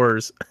generous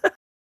scores.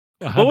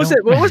 What was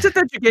it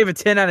that you gave a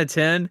 10 out of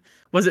 10?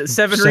 Was it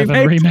 7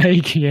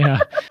 remake? Yeah.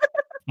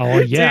 Oh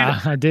yeah,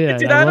 dude, I did.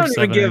 Dude, I don't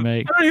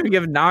even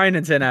give 9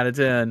 and 10 out of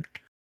 10.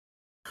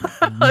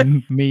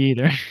 Me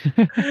either.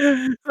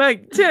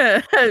 Like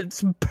 10,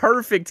 it's a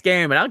perfect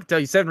game, and I can tell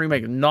you 7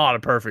 Remake is not a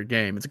perfect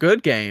game. It's a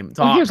good game. It's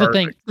here's the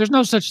thing: there's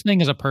no such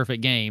thing as a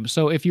perfect game.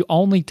 So if you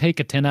only take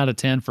a 10 out of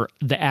 10 for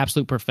the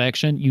absolute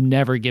perfection, you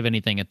never give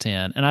anything a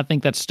 10, and I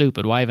think that's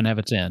stupid. Why even have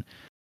a 10?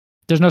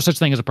 There's no such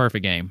thing as a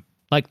perfect game.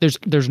 Like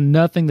there's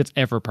nothing that's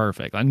ever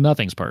perfect. Like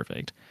nothing's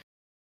perfect.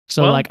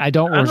 So like I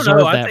don't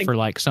reserve that for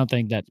like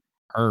something that's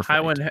perfect.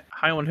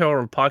 Highland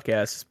Hill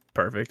podcast is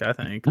perfect, I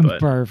think. But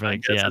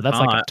perfect. Yeah, that's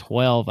not. Like a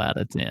 12 out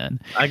of 10.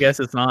 I guess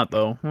it's not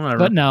though. Whatever.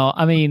 But no,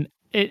 I mean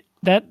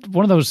that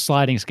one of those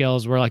sliding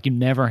scales where like you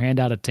never hand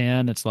out a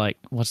 10. It's like,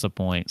 what's the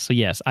point? So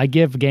yes, I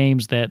give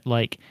games that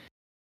like,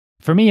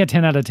 for me, a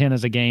 10 out of 10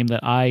 is a game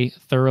that I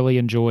thoroughly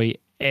enjoy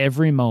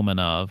every moment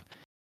of,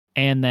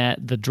 and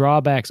that the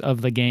drawbacks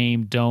of the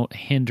game don't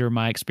hinder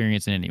my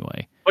experience in any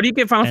way. What do you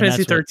give Final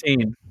Fantasy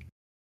 13?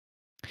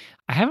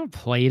 I haven't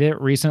played it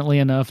recently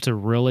enough to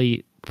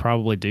really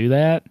probably do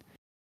that.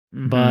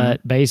 Mm-hmm.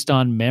 But based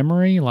on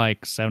memory,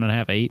 like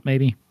 7.5, 8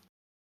 maybe.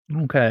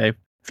 Okay.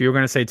 If you were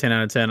going to say 10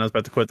 out of 10, I was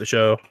about to quit the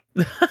show.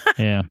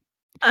 Yeah.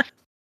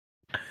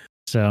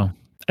 So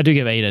I do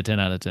give 8 a 10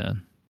 out of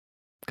 10.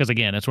 Because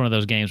again, it's one of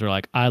those games where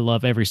like I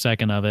love every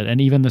second of it. And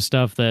even the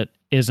stuff that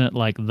isn't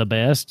like the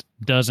best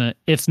it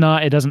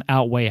doesn't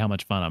outweigh how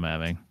much fun I'm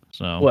having.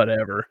 So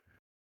whatever.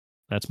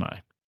 That's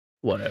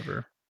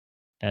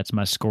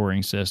my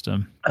scoring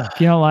system. If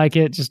you don't like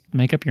it, just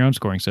make up your own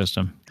scoring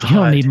system. You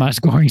don't need my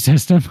scoring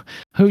system.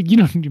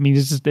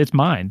 It's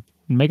mine.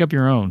 Make up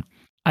your own.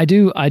 I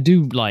do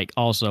like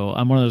also,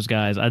 I'm one of those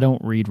guys, I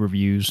don't read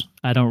reviews.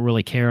 I don't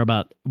really care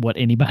about what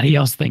anybody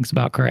else thinks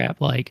about crap.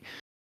 Like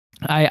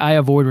I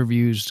avoid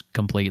reviews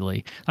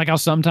completely. Like I'll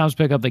sometimes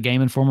pick up the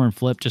Game Informer and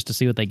flip just to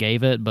see what they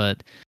gave it,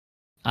 but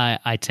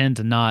I tend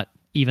to not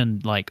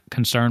even like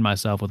concern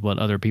myself with what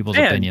other people's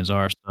opinions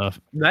are. Stuff.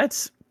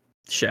 That's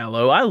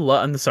shallow.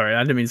 I'm sorry,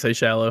 I didn't mean to say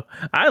shallow.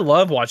 I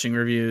love watching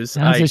reviews.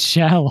 That's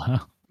shallow.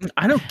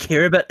 I don't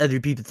care about other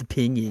people's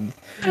opinion.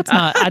 That's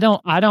not. I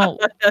don't. I don't.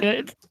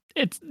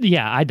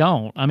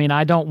 I mean,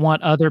 I don't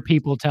want other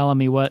people telling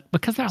me what,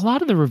 because a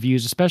lot of the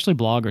reviews, especially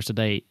bloggers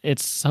today,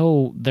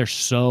 they're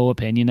so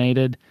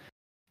opinionated,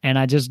 and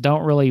I just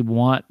don't really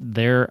want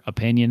their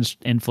opinions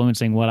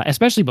influencing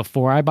especially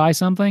before I buy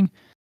something.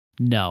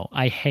 No,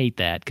 I hate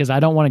that because I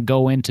don't want to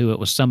go into it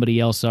with somebody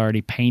else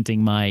already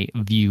painting my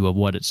view of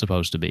what it's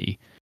supposed to be.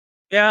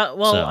 Yeah,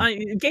 well,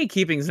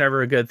 gatekeeping is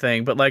never a good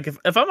thing, but like if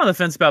I'm on the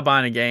fence about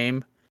buying a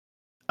game,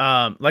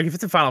 like if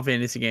it's a Final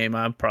Fantasy game,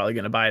 I'm probably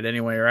going to buy it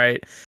anyway,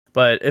 right?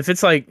 But if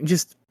it's like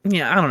just,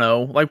 I don't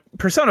know, like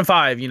Persona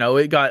 5,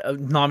 it got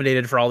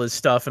nominated for all this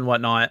stuff and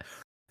whatnot.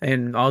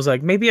 And I was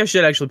like, maybe I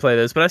should actually play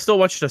this, but I still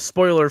watched a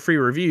spoiler-free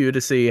review to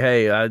see,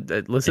 hey,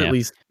 let's at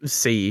least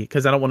see,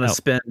 because I don't want to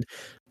spend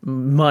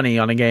money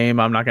on a game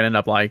I'm not going to end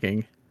up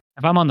liking.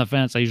 If I'm on the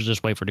fence, I usually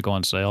just wait for it to go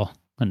on sale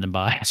and then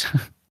buy it.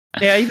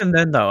 Yeah, even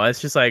then though,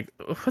 it's just like,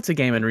 what's a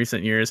game in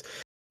recent years?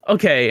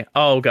 Okay,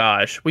 oh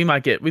gosh, we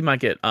might get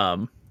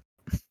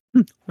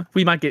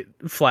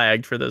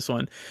flagged for this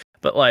one,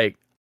 but like,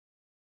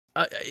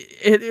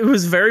 it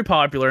was very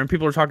popular and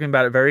people were talking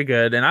about it very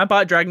good, and I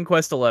bought Dragon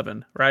Quest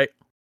XI, right?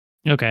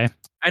 Okay.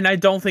 And I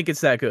don't think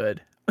it's that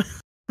good.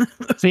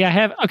 See,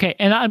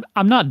 and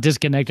I'm not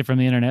disconnected from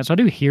the internet, so I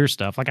do hear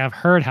stuff. Like I've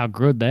heard how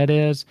good that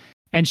is.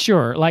 And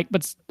sure, like,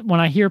 but when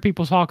I hear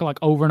people talk like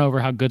over and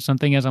over how good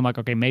something is, I'm like,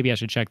 okay, maybe I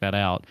should check that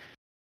out.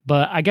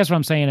 But I guess what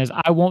I'm saying is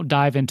I won't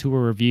dive into a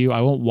review.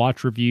 I won't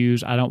watch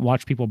reviews. I don't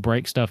watch people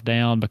break stuff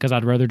down because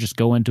I'd rather just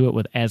go into it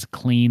with as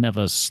clean of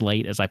a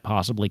slate as I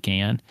possibly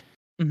can.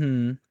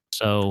 Mm-hmm.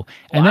 So,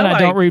 and then I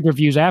don't read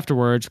reviews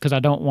afterwards because I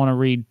don't want to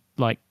read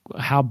like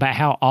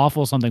how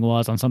awful something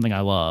was on something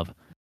I love.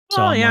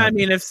 So I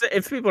mean,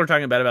 if people are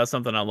talking about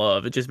something I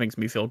love, it just makes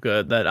me feel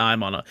good that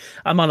I'm on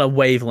a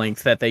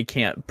wavelength that they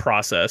can't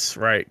process,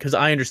 right? Because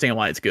I understand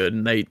why it's good,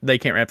 and they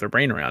can't wrap their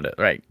brain around it,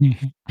 right?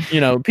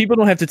 People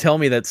don't have to tell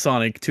me that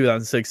Sonic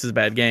 2006 is a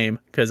bad game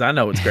because I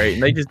know it's great,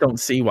 and they just don't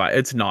see why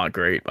it's not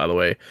great. By the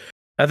way,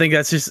 I think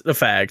that's just a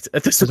fact.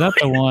 Is that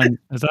the one?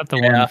 Is that the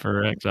one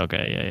for X?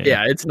 Okay,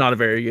 yeah. It's not a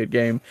very good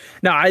game.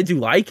 Now I do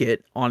like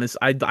it.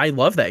 I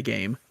love that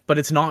game. But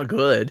it's not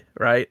good,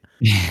 right?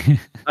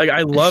 Like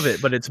I love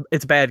it, but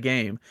it's bad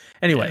game.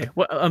 Anyway,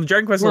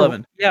 Dragon Quest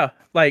XI. Yeah,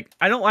 like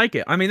I don't like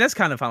it. I mean, that's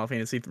kind of Final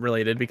Fantasy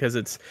related because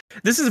this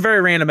is a very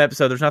random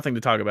episode. There's nothing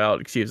to talk about.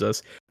 Excuse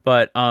us,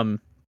 but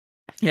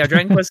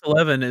Dragon Quest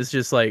XI is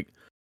just like,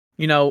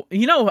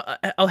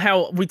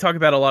 how we talk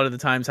about a lot of the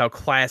times how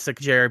classic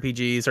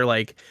JRPGs are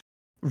like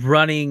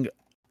running,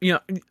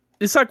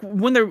 it's like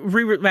when they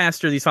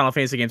remaster these Final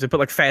Fantasy games, they put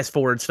like fast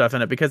forward stuff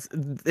in it because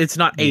it's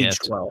not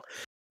aged well.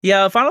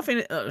 Yeah, Final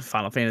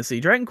Fantasy,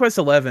 Dragon Quest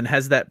XI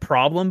has that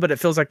problem, but it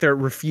feels like they're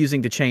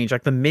refusing to change.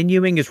 Like the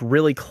menuing is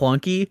really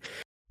clunky,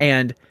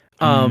 and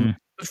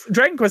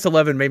Dragon Quest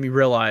XI made me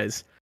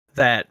realize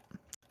that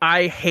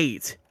I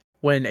hate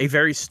when a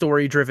very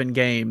story-driven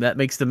game that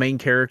makes the main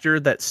character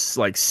that's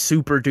like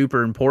super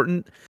duper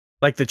important,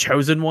 like the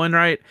chosen one,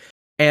 right?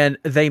 And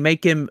they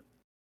make him,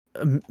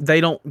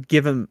 they don't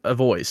give him a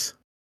voice.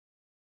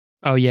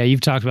 Oh yeah, you've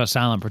talked about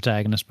silent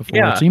protagonists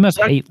before, so you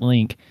must hate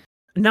Link.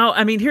 No,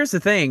 I mean, here's the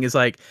thing: is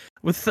like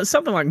with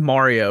something like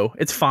Mario,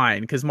 it's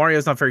fine because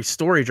Mario's not very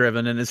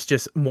story-driven, and it's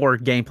just more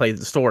gameplay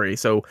than story.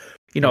 So,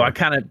 I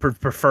kind of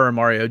prefer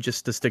Mario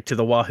just to stick to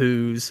the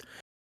Wahoos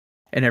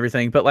and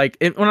everything. But like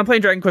when I'm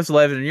playing Dragon Quest XI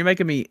and you're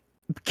making me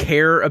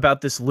care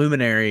about this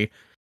luminary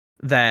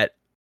that,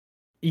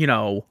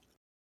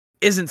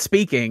 isn't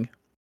speaking,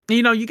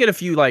 you get a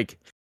few like,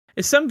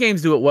 some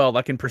games do it well,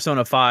 like in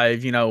Persona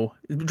 5,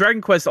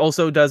 Dragon Quest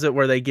also does it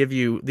where they give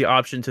you the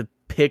option to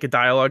pick a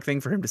dialogue thing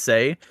for him to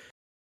say.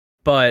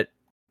 But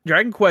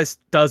Dragon Quest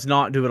does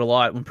not do it a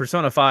lot. When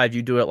Persona 5,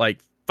 you do it like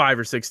 5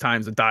 or 6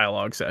 times a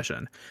dialogue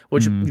session,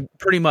 which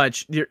pretty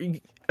much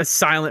a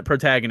silent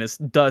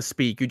protagonist does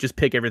speak. You just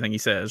pick everything he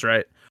says,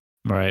 right?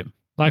 Right.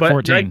 Like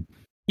 14.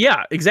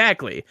 Yeah,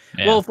 exactly.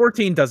 Yeah. Well,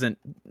 14 doesn't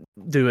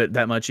do it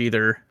that much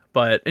either.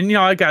 But, and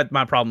I got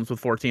my problems with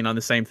 14 on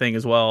the same thing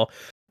as well.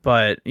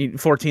 But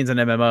 14's an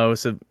MMO,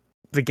 so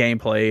the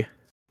gameplay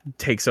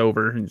takes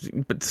over.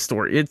 But the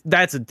story,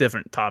 that's a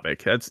different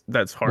topic.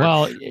 That's hard.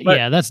 Well,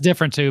 that's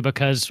different too,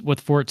 because with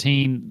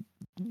 14,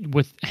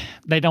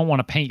 they don't want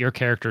to paint your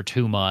character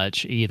too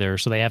much either,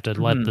 so they have to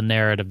let the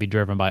narrative be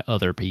driven by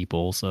other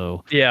people.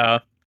 So yeah,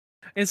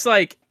 it's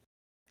like,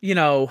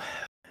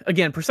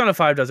 again, Persona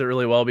 5 does it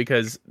really well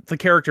because the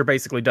character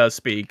basically does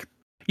speak.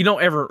 You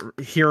don't ever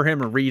hear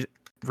him or read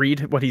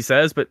what he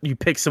says, but you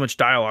pick so much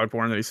dialogue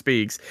for him that he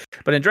speaks.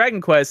 But in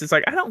Dragon Quest, it's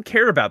like, I don't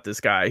care about this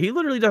guy. He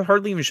literally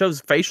hardly even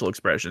shows facial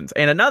expressions.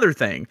 And another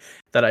thing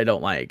that I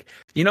don't like,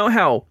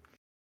 how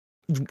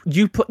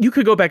you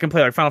could go back and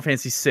play like Final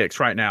Fantasy VI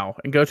right now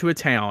and go to a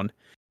town,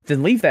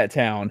 then leave that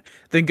town,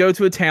 then go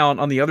to a town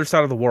on the other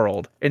side of the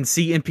world and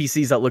see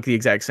NPCs that look the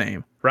exact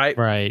same, right?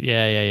 Right,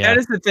 yeah. That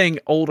is the thing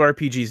old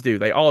RPGs do.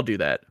 They all do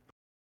that.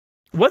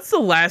 What's the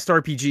last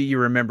RPG you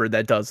remember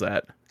that does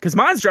that? Because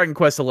mine's Dragon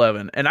Quest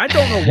XI, and I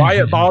don't know why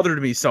it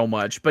bothered me so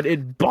much, but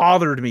it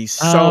bothered me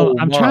so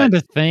much. I'm trying to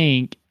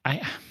think.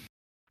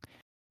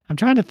 I'm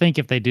trying to think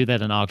if they do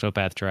that in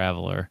Octopath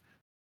Traveler.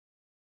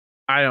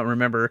 I don't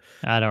remember.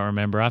 I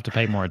have to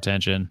pay more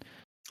attention.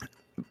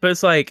 But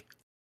it's like,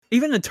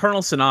 even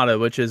Eternal Sonata,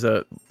 which is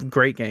a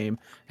great game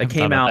that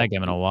came out. That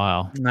game in a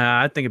while.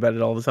 Nah, I think about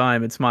it all the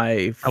time. It's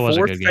my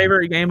fourth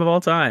favorite game of all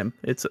time.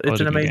 It's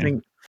an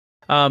amazing.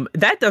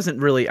 That doesn't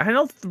really. I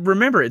don't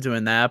remember it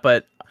doing that,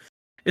 but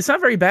it's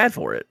not very bad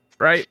for it,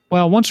 right?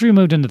 Well, once we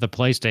moved into the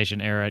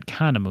PlayStation era, it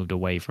kind of moved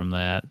away from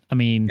that. I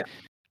mean,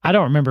 I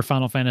don't remember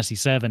Final Fantasy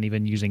VII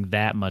even using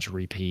that much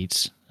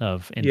repeats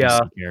of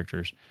NPC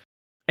characters.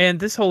 And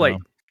this whole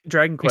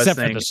Dragon Quest except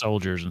thing, for the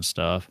soldiers and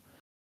stuff.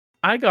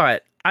 I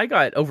got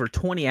over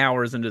 20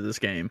 hours into this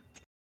game.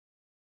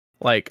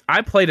 Like,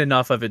 I played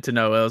enough of it to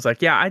know. I was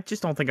like, I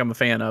just don't think I'm a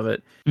fan of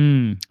it.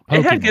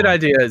 It had good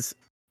ideas.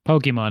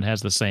 Pokemon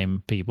has the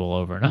same people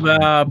over and over.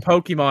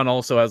 Pokemon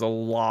also has a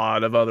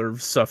lot of other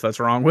stuff that's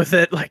wrong with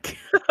it. Like,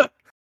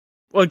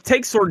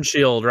 take Sword and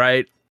Shield,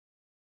 right?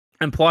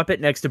 And plop it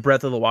next to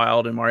Breath of the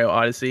Wild and Mario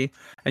Odyssey.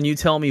 And you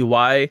tell me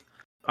why.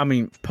 I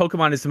mean,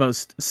 Pokemon is the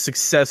most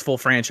successful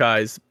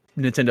franchise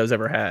Nintendo's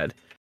ever had.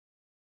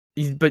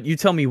 But you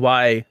tell me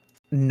why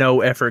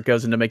no effort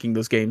goes into making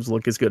those games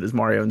look as good as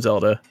Mario and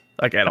Zelda,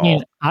 like at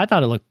all. I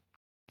thought it looked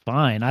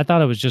fine. I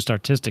thought it was just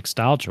artistic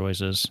style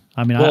choices.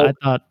 I mean, I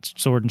thought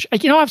Sword and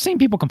Shield, I've seen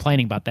people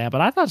complaining about that, but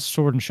I thought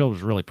Sword and Shield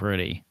was really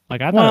pretty.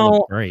 Like, I thought it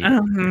looked great.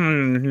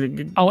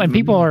 And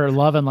people are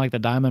loving like the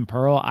Diamond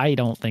Pearl. I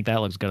don't think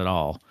that looks good at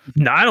all.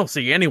 No, I don't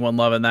see anyone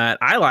loving that.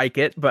 I like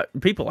it, but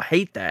people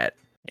hate that.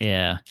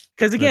 Yeah.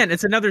 Because again,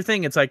 it's another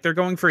thing. It's like they're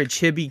going for a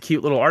chibi,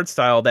 cute little art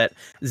style that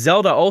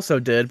Zelda also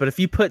did. But if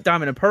you put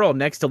Diamond and Pearl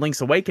next to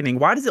Link's Awakening,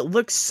 why does it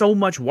look so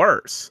much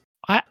worse?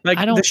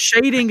 The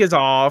shading is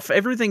off.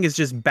 Everything is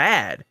just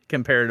bad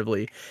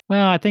comparatively.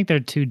 Well, I think they're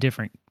two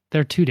different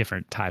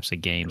types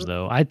of games,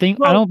 though. I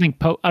don't think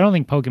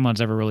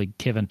Pokemon's ever really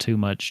given too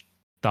much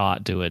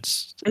thought to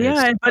its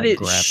but it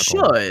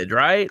graphical. Should,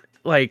 right?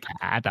 Like,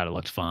 I thought it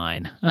looked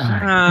fine.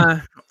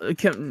 I thought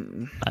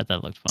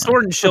it looked fine.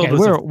 Sword and Shield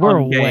was a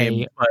fun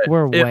game.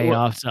 We're way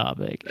off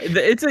topic.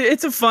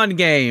 It's a fun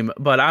game,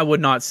 but I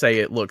would not say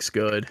it looks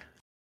good.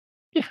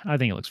 Yeah, I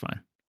think it looks fine.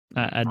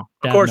 I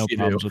of course no you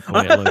problems do. With the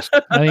way it looks.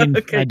 I mean,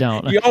 okay. I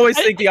don't. You always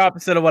think the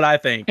opposite of what I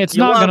think. It's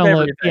not going to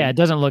look. Yeah, it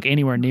doesn't look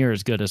anywhere near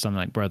as good as something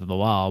like Breath of the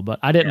Wild. But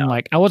I didn't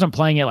I wasn't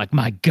playing it like,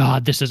 my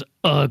God, this is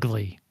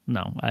ugly.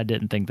 No, I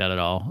didn't think that at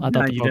all. I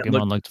thought the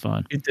Pokemon looked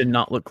fun. It did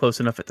not look close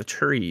enough at the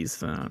trees,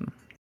 then.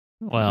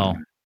 Well,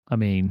 I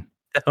mean,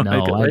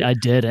 no, I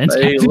didn't.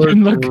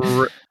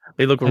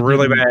 They look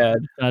really bad.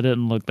 I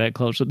didn't look that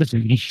close at the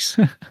trees.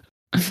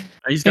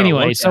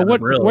 Anyway, so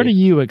what are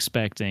you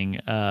expecting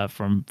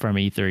from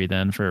E3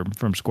 then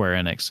from Square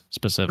Enix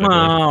specifically?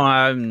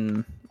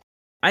 Oh,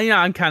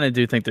 I kind of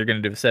do think they're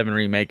going to do a 7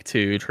 Remake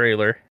 2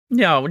 trailer.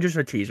 Yeah, just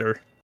a teaser.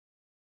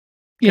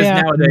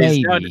 Yeah,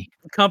 nowadays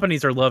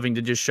companies are loving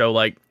to just show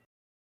like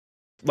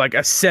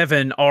a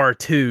 7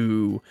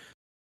 R2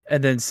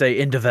 and then say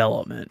in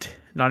development.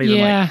 Not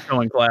even like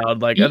showing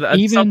cloud, like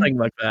something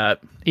like that.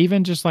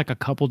 Even just like a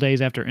couple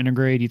days after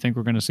Intergrade, you think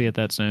we're going to see it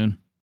that soon?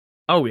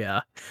 Oh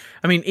yeah,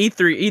 I mean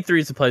E3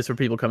 is a place where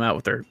people come out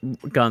with their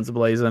guns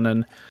blazing,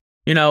 and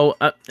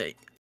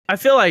I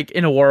feel like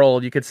in a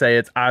world you could say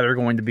it's either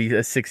going to be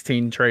a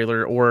 16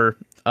 trailer or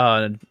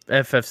FF7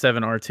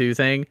 R2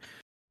 thing,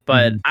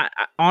 but I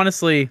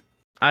honestly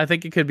I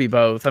think it could be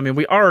both. I mean,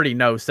 we already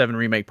know 7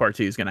 Remake Part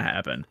 2 is going to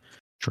happen.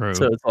 True.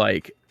 So it's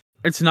like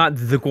it's not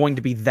going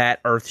to be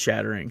that earth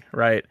shattering,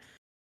 right?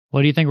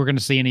 Well, do you think we're going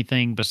to see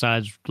anything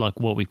besides like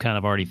what we've kind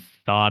of already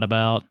thought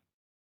about?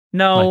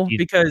 No,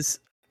 because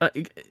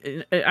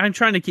I'm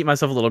trying to keep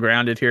myself a little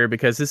grounded here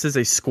because this is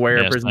a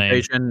Square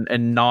presentation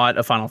and not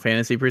a Final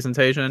Fantasy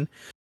presentation.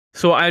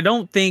 So I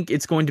don't think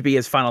it's going to be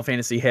as Final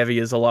Fantasy heavy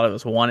as a lot of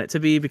us want it to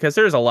be because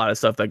there's a lot of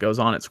stuff that goes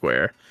on at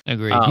Square.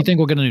 Agreed. You think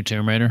we'll get a new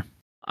Tomb Raider?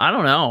 I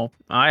don't know.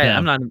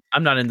 I'm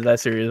not into that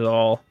series at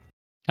all.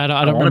 I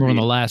don't remember when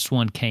the last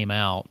one came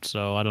out,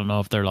 so I don't know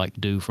if they're like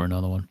due for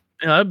another one.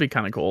 Yeah, that'd be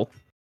kind of cool.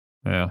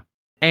 Yeah.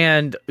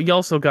 And you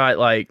also got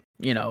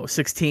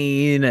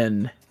 16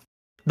 and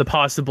the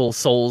possible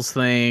Souls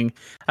thing.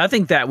 I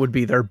think that would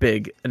be their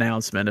big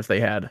announcement if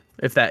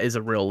that is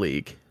a real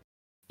leak.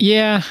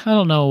 Yeah, I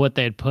don't know what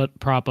they'd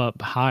prop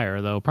up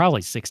higher though.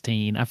 Probably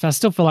 16. I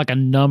still feel like a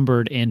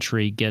numbered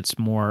entry gets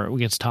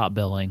top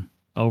billing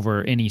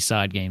over any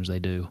side games they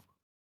do.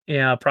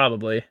 Yeah,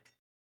 probably.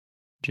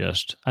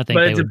 I think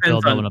they would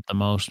build that one up the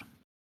most.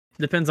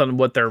 Depends on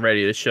what they're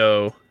ready to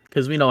show,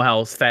 because we know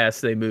how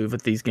fast they move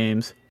with these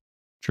games.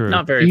 True.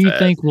 Not very fast. Do you fast.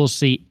 think we'll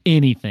see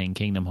anything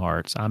Kingdom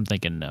Hearts? I'm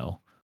thinking no.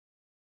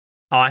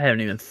 Oh, I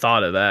haven't even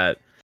thought of that.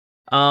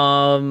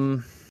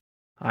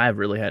 I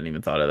really hadn't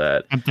even thought of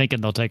that. I'm thinking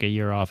they'll take a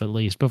year off at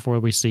least before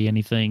we see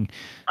anything.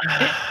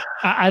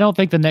 I don't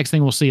think the next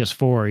thing we'll see is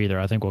 4 either.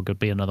 I think we'll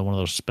be another one of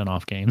those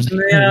spin-off games.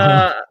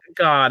 Yeah,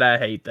 God, I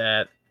hate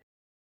that.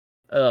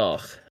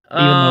 Ugh.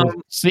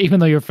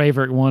 Even though your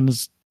favorite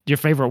ones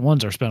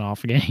are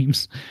spin-off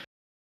games.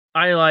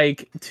 I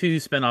like 2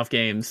 spin-off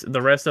games.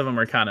 The rest of them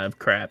are kind of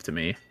crap to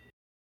me.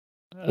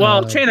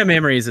 Well, Chain of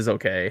Memories is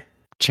okay.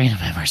 Chain of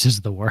Memories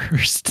is the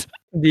worst.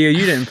 Yeah,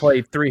 you didn't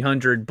play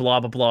 300 blah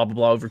blah blah blah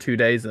blah over 2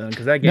 days then,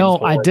 because that game. No,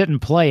 I didn't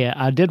play it.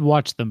 I did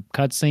watch the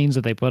cutscenes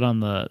that they put on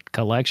the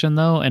collection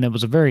though, and it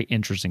was a very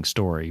interesting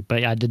story.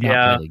 But I did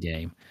not play the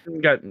game.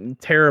 Got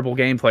terrible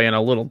gameplay and a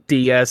little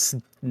DS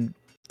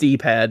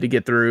D-pad to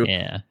get through.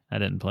 Yeah, I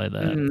didn't play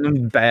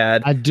that.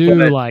 Bad. I do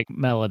like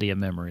Melody of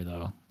Memory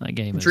though. That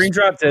game is Dream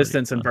Drop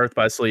Distance and Birth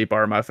by Sleep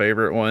are my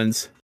favorite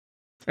ones,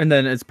 and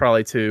then it's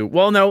probably 2.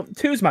 Well, no,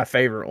 2 is my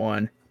favorite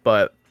one,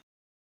 but.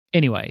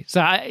 Anyway,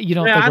 so you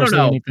don't think we'll see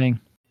anything?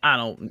 I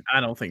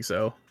don't think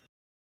so.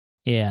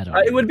 Yeah,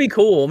 it would be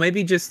cool.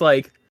 Maybe just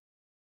like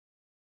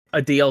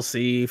a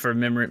DLC for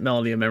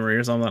Melody of Memory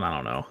or something. I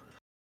don't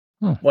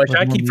know. Which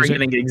I keep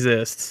forgetting it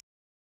exists.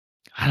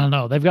 I don't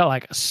know. They've got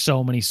like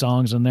so many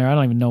songs in there. I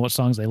don't even know what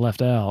songs they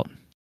left out.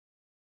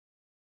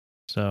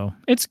 So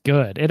it's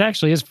good. It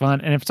actually is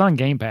fun, and if it's on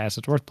Game Pass,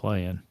 it's worth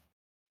playing.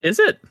 Is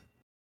it?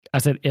 I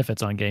said if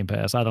it's on Game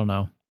Pass. I don't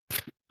know.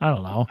 I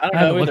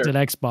haven't looked at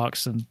Xbox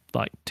since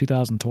like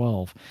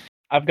 2012.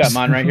 I've got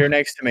mine right here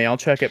next to me. I'll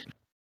check it.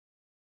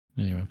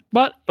 Anyway,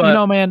 but you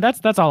know, man,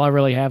 that's all I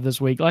really have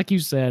this week. Like you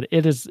said,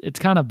 it's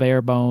kind of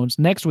bare bones.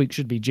 Next week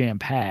should be jam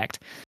packed,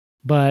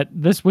 but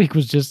this week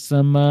was just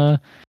some,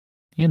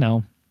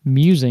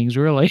 musings.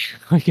 Really,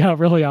 we got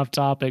really off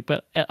topic,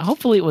 but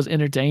hopefully it was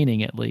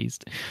entertaining at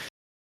least.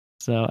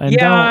 So, and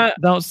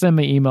don't send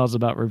me emails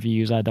about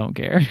reviews. I don't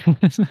care.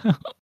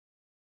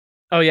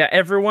 Oh yeah,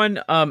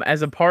 everyone,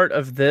 as a part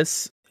of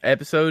this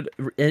episode,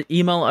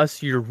 email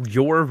us your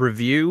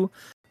review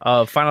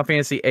of Final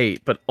Fantasy VIII,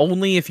 but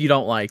only if you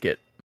don't like it.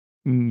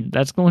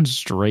 That's going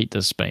straight to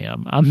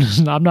spam.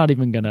 I'm not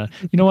even gonna.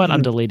 You know what?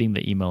 I'm deleting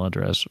the email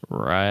address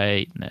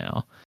right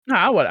now.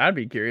 I'd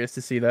be curious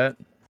to see that.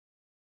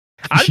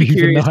 I'd be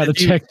curious know how to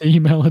check the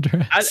email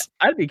address.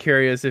 I'd be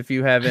curious if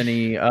you have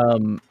any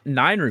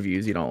 9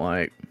 reviews you don't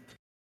like.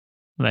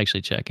 I'm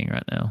actually checking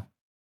right now.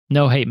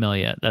 No hate mail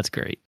yet. That's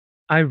great.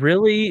 I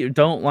really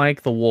don't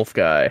like the Wolf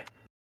Guy.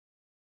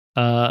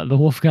 The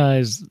Wolf Guy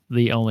is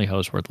the only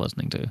host worth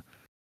listening to.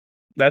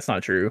 That's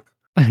not true.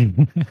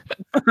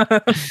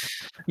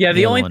 Yeah,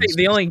 the only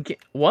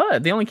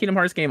Kingdom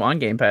Hearts game on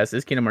Game Pass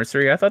is Kingdom Hearts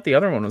 3. I thought the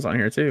other one was on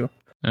here too.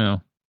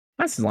 Oh,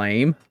 that's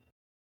lame.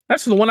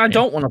 That's the one I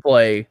don't want to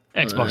play.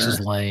 Xbox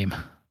is lame.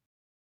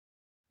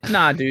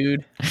 Nah,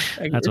 dude.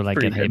 That's what I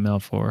get hate mail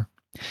for.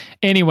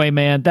 Anyway,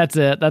 man, that's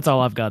it. That's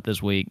all I've got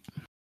this week.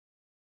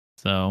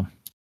 So,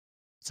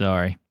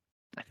 sorry.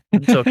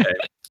 It's okay.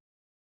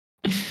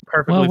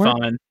 Perfectly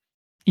fine.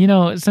 You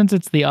know, since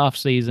it's the off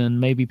season,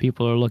 maybe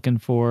people are looking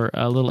for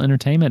a little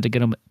entertainment to get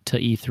them to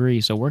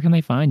E3. So where can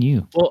they find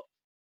you? Well,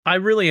 I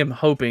really am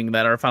hoping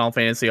that our Final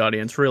Fantasy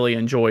audience really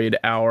enjoyed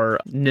our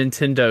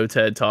Nintendo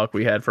TED Talk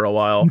we had for a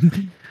while.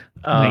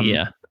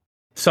 Yeah.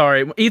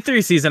 Sorry,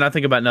 E3 season, I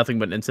think about nothing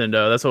but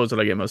Nintendo. That's always what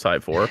I get most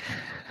hyped for.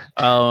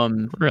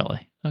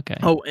 Really? Okay.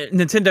 Oh,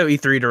 Nintendo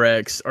E3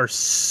 Directs are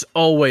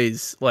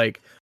always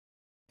like,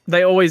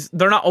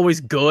 they're not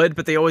always good,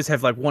 but they always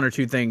have like one or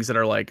two things that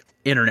are like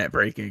internet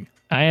breaking.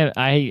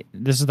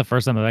 This is the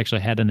first time I've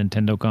actually had a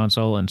Nintendo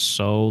console in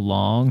so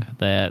long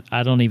that I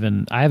haven't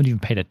even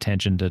paid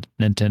attention to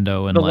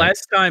Nintendo in the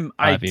last time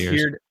 5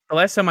 years. The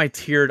last time I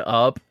teared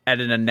up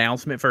at an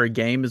announcement for a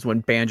game is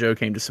when Banjo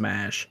came to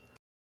Smash.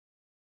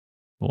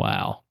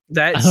 Wow.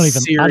 I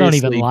don't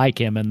even like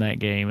him in that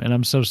game, and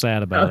I'm so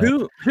sad about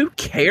it. Who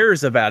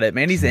cares about it,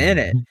 man? He's in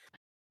it.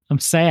 I'm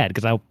sad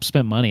because I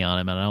spent money on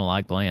him and I don't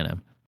like playing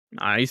him.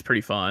 He's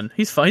pretty fun.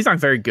 He's fun. He's not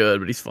very good,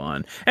 but he's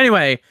fun.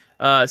 Anyway,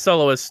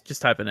 Soloist,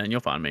 just type it in. You'll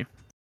find me.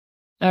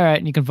 All right.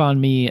 And you can find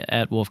me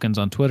at Wolfkins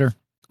on Twitter,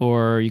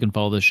 or you can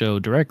follow the show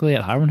directly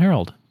at Highwind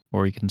Herald,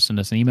 or you can send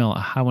us an email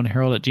at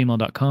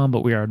highwindherald@gmail.com,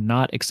 but we are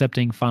not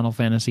accepting Final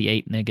Fantasy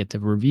VIII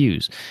negative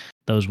reviews.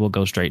 Those will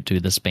go straight to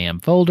the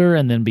spam folder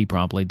and then be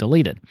promptly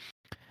deleted.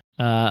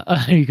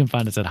 You can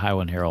find us at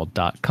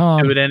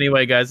highwindherald.com. Do it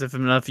anyway, guys. If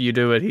enough of you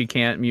do it, he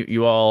can't mute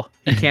you all.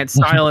 He can't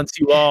silence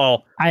you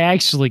all. I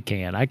actually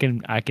can. I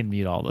can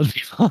mute all those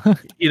people.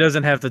 He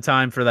doesn't have the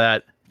time for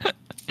that.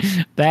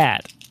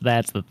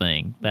 That's the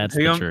thing. That's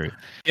the truth.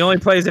 He only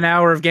plays an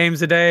hour of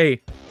games a day.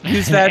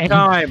 Use that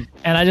time.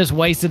 And I just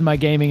wasted my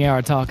gaming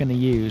hour talking to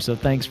you, so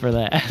thanks for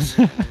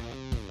that.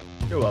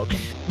 You're welcome.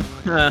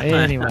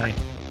 Anyway.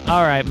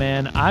 All right,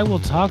 man. I will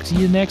talk to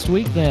you next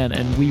week then,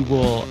 and we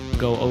will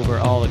go over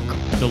all the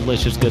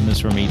delicious goodness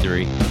from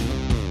E3.